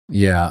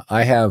 Yeah,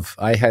 I have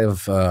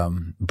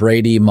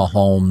Brady,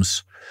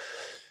 Mahomes,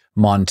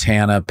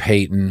 Montana,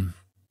 Peyton,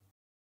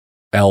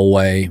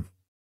 Elway,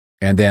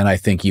 and then I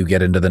think you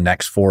get into the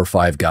next 4 or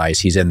 5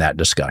 guys. He's in that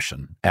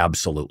discussion.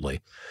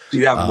 Absolutely. So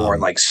you have more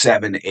like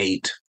 7,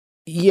 8.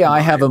 Yeah, I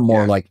have him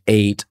more like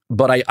 8,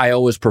 but I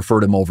always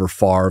preferred him over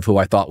Favre, who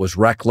I thought was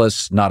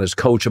reckless, not as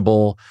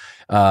coachable,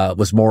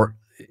 was more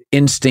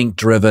instinct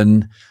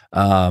driven.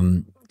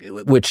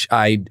 Which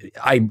I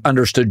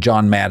understood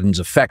John Madden's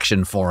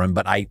affection for him,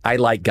 but I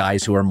like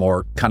guys who are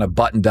more kind of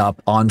buttoned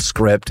up on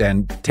script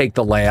and take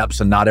the layups,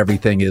 and not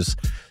everything is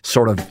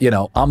sort of,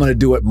 I'm going to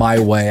do it my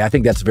way. I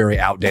think that's a very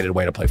outdated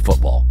way to play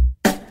football.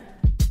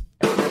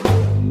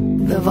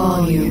 The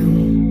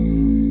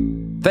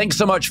Volume. Thanks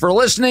so much for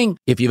listening.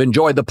 If you've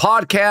enjoyed the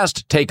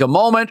podcast, take a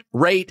moment,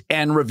 rate,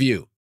 and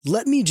review.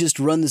 "Let me just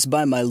run this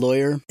by my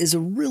lawyer" is a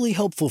really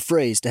helpful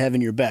phrase to have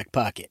in your back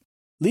pocket.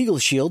 Legal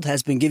Shield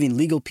has been giving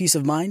legal peace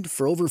of mind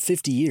for over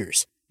 50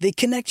 years. They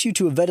connect you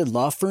to a vetted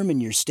law firm in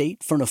your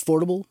state for an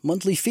affordable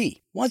monthly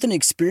fee. Want an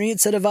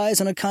experienced set of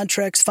eyes on a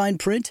contract's fine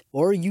print?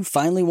 Or you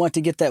finally want to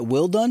get that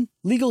will done?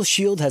 Legal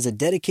Shield has a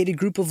dedicated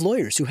group of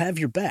lawyers who have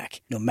your back,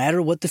 no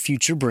matter what the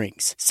future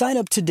brings. Sign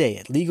up today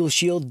at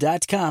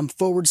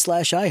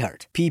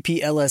LegalShield.com/iHeart.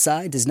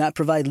 PPLSI does not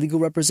provide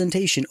legal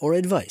representation or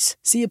advice.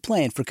 See a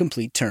plan for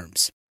complete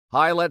terms.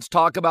 Hi, let's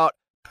talk about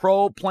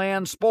Pro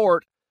Plan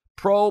Sport.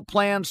 Pro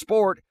Plan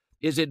Sport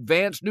is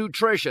advanced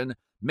nutrition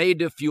made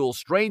to fuel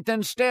strength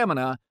and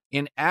stamina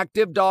in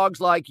active dogs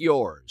like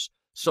yours.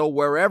 So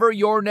wherever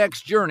your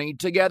next journey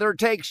together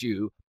takes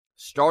you,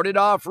 start it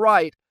off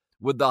right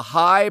with the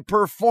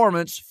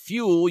high-performance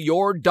fuel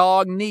your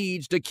dog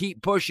needs to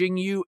keep pushing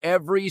you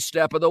every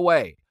step of the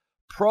way.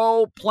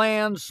 Pro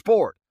Plan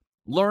Sport.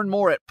 Learn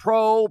more at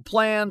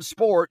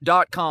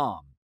ProPlansport.com.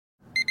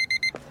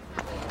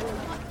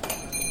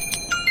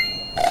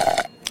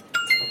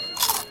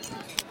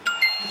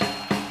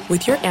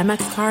 With your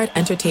Amex card,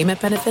 entertainment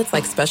benefits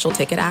like special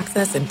ticket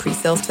access and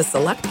pre-sales to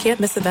select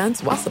can't-miss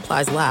events while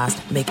supplies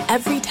last make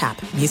every tap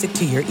music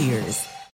to your ears.